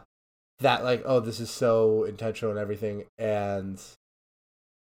 Uh that like, oh, this is so intentional and everything, and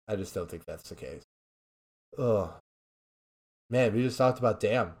I just don't think that's the case. Oh man, we just talked about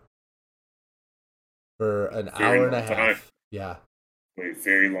Damn for an Very hour and a long time. half. Yeah. Wait,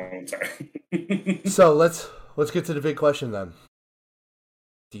 very long time. So let's get to the big question then.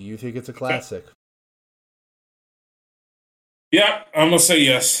 Do you think it's a Okay. classic? Yeah, I'm gonna say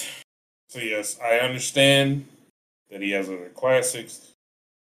yes. So yes, I understand that he has other classics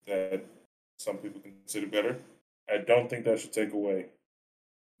that some people consider better. I don't think that should take away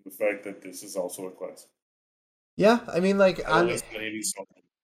the fact that this is also a classic. Yeah, I mean like I will on listen to any song.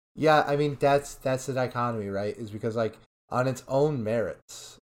 yeah, I mean that's the dichotomy, right? Is because like on its own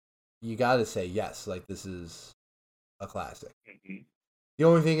merits, you got to say yes, like this is a classic. Mhm. The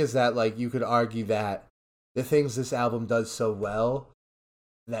only thing is that like you could argue that the things this album does so well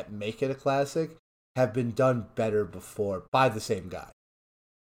that make it a classic have been done better before by the same guy.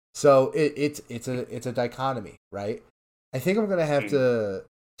 So it's a dichotomy, right? I think I'm gonna have Mhm. to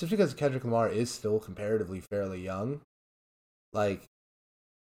just because Kendrick Lamar is still comparatively fairly young. Like,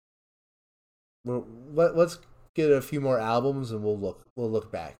 let's get a few more albums and we'll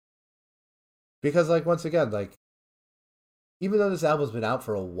look back because like once again like even though this album's been out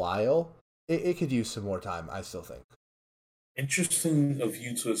for a while, it could use some more time. I still think. Interesting of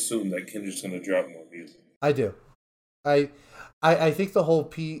you to assume that Kendrick's gonna drop more music. I do. I I think the whole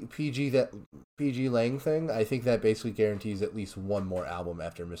PG Lang thing. I think that basically guarantees at least one more album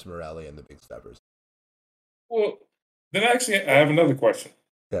after Miss Morelli and the Big Steppers. Well, then actually, I have another question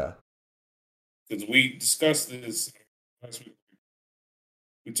Yeah. because we discussed this last week.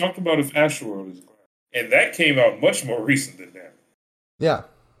 We talked about if Astroworld is a classic, and that came out much more recent than that. Yeah.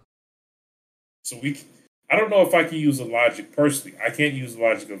 So I don't know if I can use the logic personally. I can't use the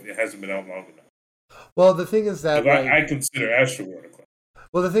logic of it hasn't been out long enough. Well, the thing is that Because like I consider Astroworld a classic.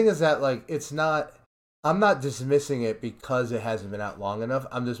 well the thing is that like it's not. I'm not dismissing it because it hasn't been out long enough.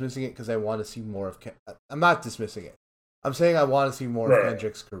 I'm dismissing it because I want to see more of. I'm not dismissing it. I'm saying I want to see more of Right.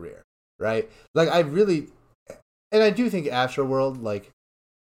 Kendrick's career, right? Like I really, and I do think Astroworld. Like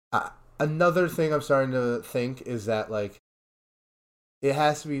another thing I'm starting to think is that like it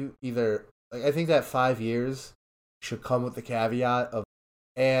has to be either like I think that 5 years should come with the caveat of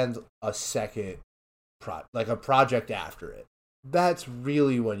and a second like a project after it. That's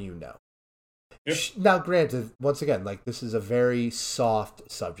really when you know. Yeah. Now, granted, once again, like this is a very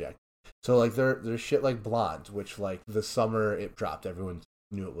soft subject. So like there's shit like Blonde, which like the summer it dropped, everyone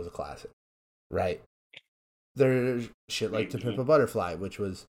knew it was a classic, right? There's shit like To Pimp a Butterfly, which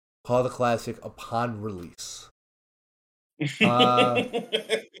was called a classic upon release. Uh,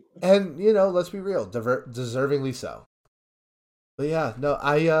 and let's be real, deservingly so. But yeah, no,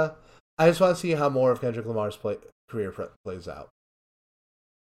 I just want to see how more of Kendrick Lamar's career plays out.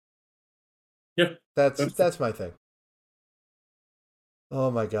 Yeah, That's my thing.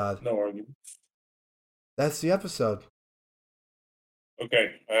 Oh my god, no argument. that's the episode.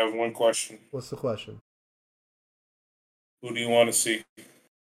 Okay, I have one question. What's the question? Who do you want to see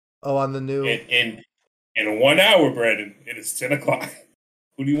Oh, on the new. in 1 hour, Brandon? It is 10 o'clock.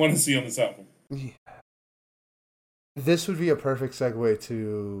 Who do you want to see on this album? This would be a perfect segue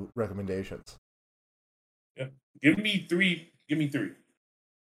to recommendations. Yeah, give me three. Give me three.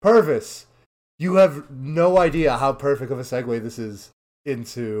 Purvis, you have no idea how perfect of a segue this is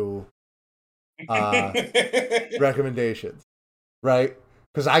into recommendations, right?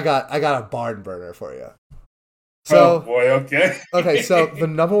 Because I got a barn burner for you. So, oh boy, okay. Okay, so the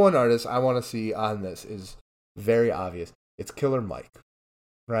number one artist I want to see on this is very obvious. It's Killer Mike,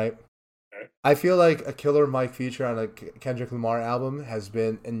 right? Okay. I feel like a Killer Mike feature on a Kendrick Lamar album has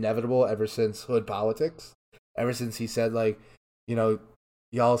been inevitable ever since Hood Politics. Ever since he said, like, you know,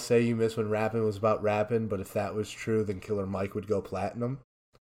 y'all say you miss when rapping was about rapping, but if that was true, then Killer Mike would go platinum.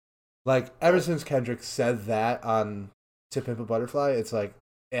 Like, ever since Kendrick said that on To Pimp a Butterfly, it's like,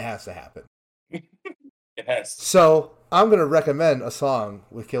 it has to happen. It has. So, I'm going to recommend a song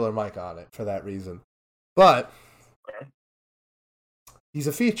with Killer Mike on it for that reason. But, he's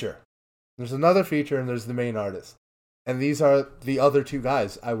a feature. There's another feature and there's the main artist. And these are the other two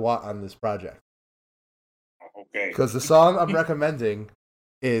guys I want on this project. Okay. Because the song I'm recommending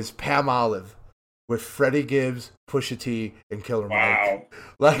is Pam Olive with Freddie Gibbs, Pusha T, and Killer Mike.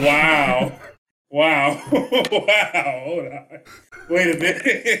 Wow. Wow. Wow. Hold on. Wait a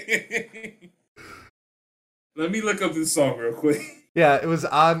minute. Let me look up this song real quick. Yeah, it was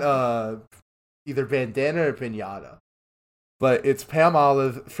on either Bandana or Pinata. But it's Pam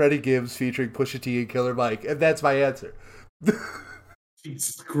Olive, Freddie Gibbs featuring Pusha T and Killer Mike. And that's my answer.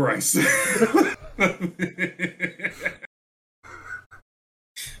 Jesus Christ.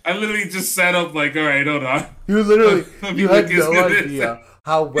 I literally just sat up like, all right, hold on. You had no idea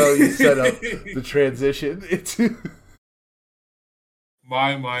how well you set up the transition into...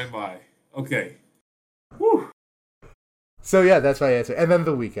 My. Okay. Whew. So yeah, that's my answer. And then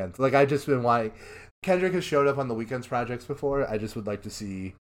The Weeknd. Like, I just been wanting... Kendrick has showed up on The Weeknd's projects before. I just would like to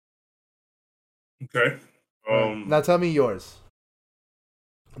see... Okay. Now tell me yours.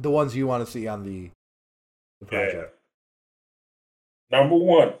 The ones you want to see on the project. Yeah. Number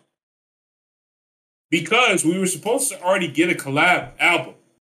one. Because we were supposed to already get a collab album.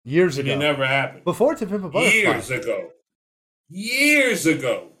 Years ago. It never happened. Before To Pimp a Butterfly. Years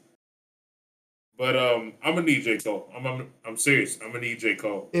ago. But I'm gonna need J. Cole. I'm serious. I'm gonna need J.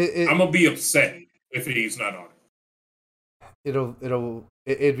 Cole. I'm gonna be upset if he's not on it.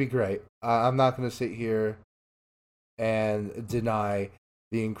 It'd be great. I'm not gonna sit here and deny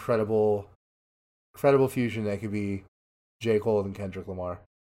the incredible fusion that could be J. Cole and Kendrick Lamar.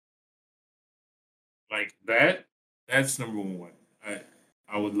 Like that. That's number one.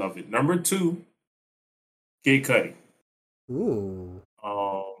 I would love it. Number two, Kid Cudi. Ooh.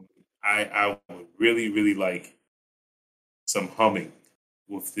 I would really, really like some humming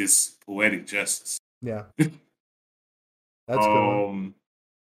with this Poetic Justice. Yeah. That's good.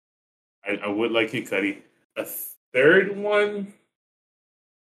 I would like Kid Cudi. A third one,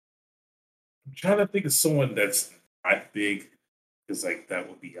 I'm trying to think of someone that's not big, because like that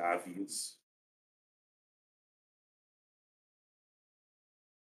would be obvious.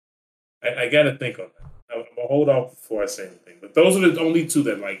 I gotta think on that. I'm gonna hold off before I say anything. But those are the only two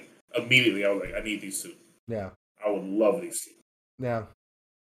that like immediately I was like, I need these two. Yeah. I would love these two. Yeah.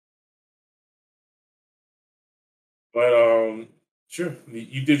 But sure.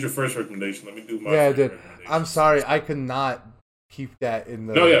 You did your first recommendation. Let me do my I did. I'm sorry, I could not keep that in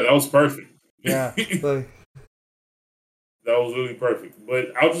the... No, yeah, that was perfect. Yeah. That was really perfect.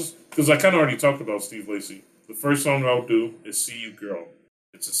 But I'll just, because I kind of already talked about Steve Lacy. The first song I'll do is See You Girl.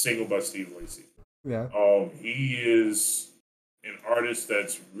 It's a single by Steve Lacy. Yeah. He is an artist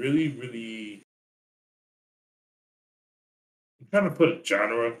that's really, really... I'm trying to put a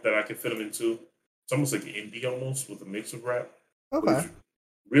genre that I can fit him into. It's almost like indie almost, with a mix of rap. Okay.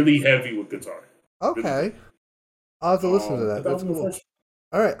 Really heavy with guitar. Okay. Really. I'll have to listen to that. That's cool.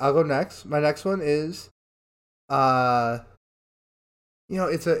 All right, I'll go next. My next one is,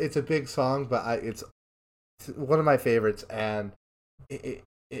 it's a big song, but it's one of my favorites, and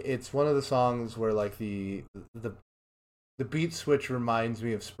it's one of the songs where like the beat switch reminds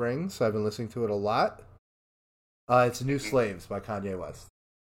me of spring, so I've been listening to it a lot. It's New Slaves by Kanye West.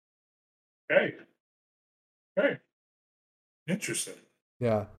 Okay. Interesting.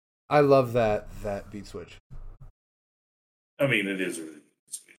 Yeah. I love that beat switch. I mean, it is really good.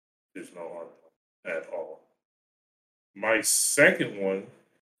 There's no argument at all. My second one,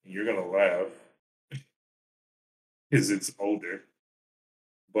 you're gonna laugh, is it's older.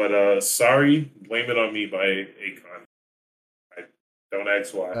 But sorry, blame it on me by Akon. I don't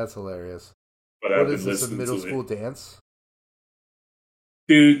ask why, That's hilarious. but What I've is been this, a listening middle to school it. dance?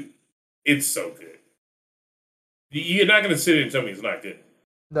 Dude, it's so good. You're not gonna sit here and tell me it's not good.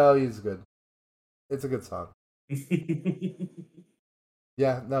 No, he's good. It's a good song.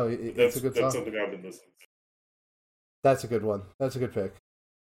 Yeah, no, it's a good That's song. something I've been listening to. That's a good one. That's a good pick.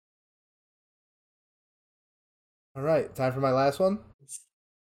 All right, time for my last one.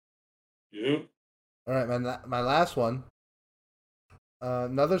 Yeah. All right, my last one.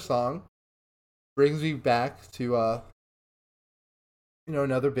 Another song brings me back to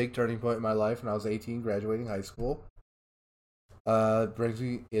another big turning point in my life when I was 18, graduating high school.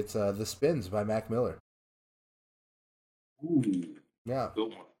 It's The Spins by Mac Miller. Ooh, Yeah, good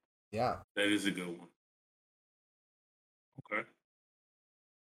one. yeah. That is a good one. Okay.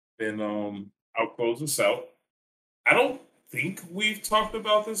 Then I'll close this out. I don't think we've talked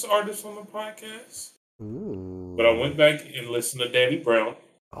about this artist on the podcast, Ooh. but I went back and listened to Danny Brown.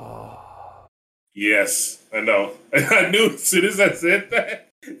 Oh. Yes, I know. I knew as soon as I said that.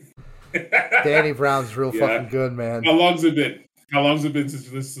 Danny Brown's real Yeah. fucking good, man. How long's it been? How long's it been since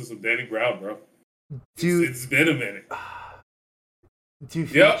you listened to some Danny Brown, bro? Dude, It's been a minute. Do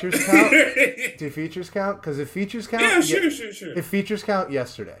Yep. features count? Do features count? Because if features count, Yeah, sure. If features count,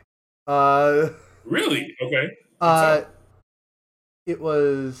 yesterday. Really? Okay. It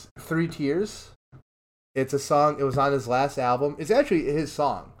was Three Tears. It's a song. It was on his last album. It's actually his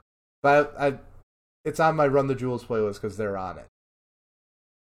song, but it's on my Run the Jewels playlist because they're on it.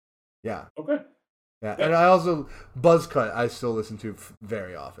 Yeah. Okay. Yeah, Yeah. and I also Buzzcut. I still listen to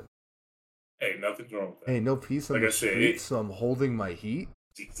very often. Hey, nothing's wrong with that. Hey, no peace on Like the I said, streets, so I'm holding my heat.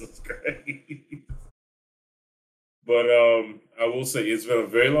 Jesus Christ. But I will say it's been a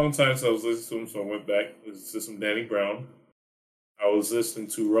very long time since I was listening to him, so I went back and listened to some Danny Brown. I was listening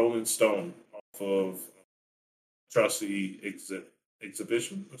to Rolling Stone off of Atrocity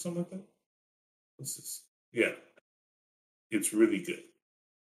Exhibition or something like that. Yeah, it's really good.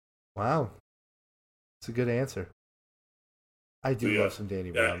 Wow, it's a good answer. I do Yeah. love some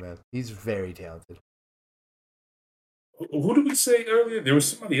Danny Brown, man. He's very talented. Who did we say earlier? There was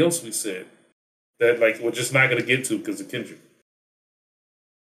somebody else we said that we're just not gonna get to because of Kendrick.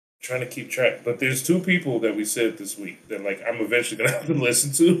 Trying to keep track, but there's two people that we said this week that I'm eventually gonna have to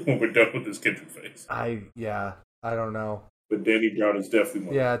listen to when we're done with this Kendrick phase. I don't know. But Danny Brown is definitely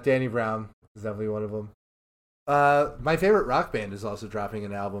one. Yeah, Danny Brown is definitely one of them. My favorite rock band is also dropping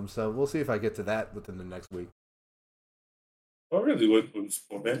an album, so we'll see if I get to that within the next week. Oh, really? What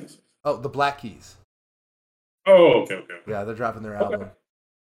band is it? Oh, the Black Keys. Oh, okay. Yeah, they're dropping their Okay. album.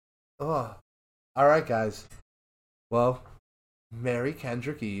 Oh, all right, guys. Well, Merry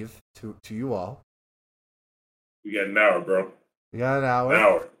Kendrick Eve to you all. We got an hour, bro. We got an hour. An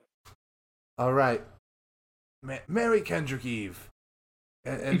hour. All right. Merry Kendrick Eve,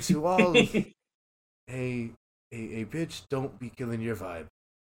 and to all, a bitch don't be killing your vibe.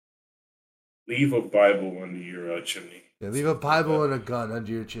 Leave a Bible under your chimney. Yeah, leave a Bible and a gun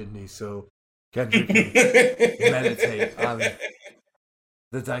under your chimney so Kendrick can meditate on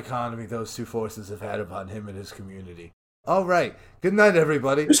the dichotomy those two forces have had upon him and his community. All right. Good night,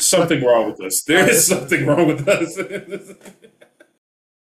 everybody. There's something wrong with us. There is something wrong with us.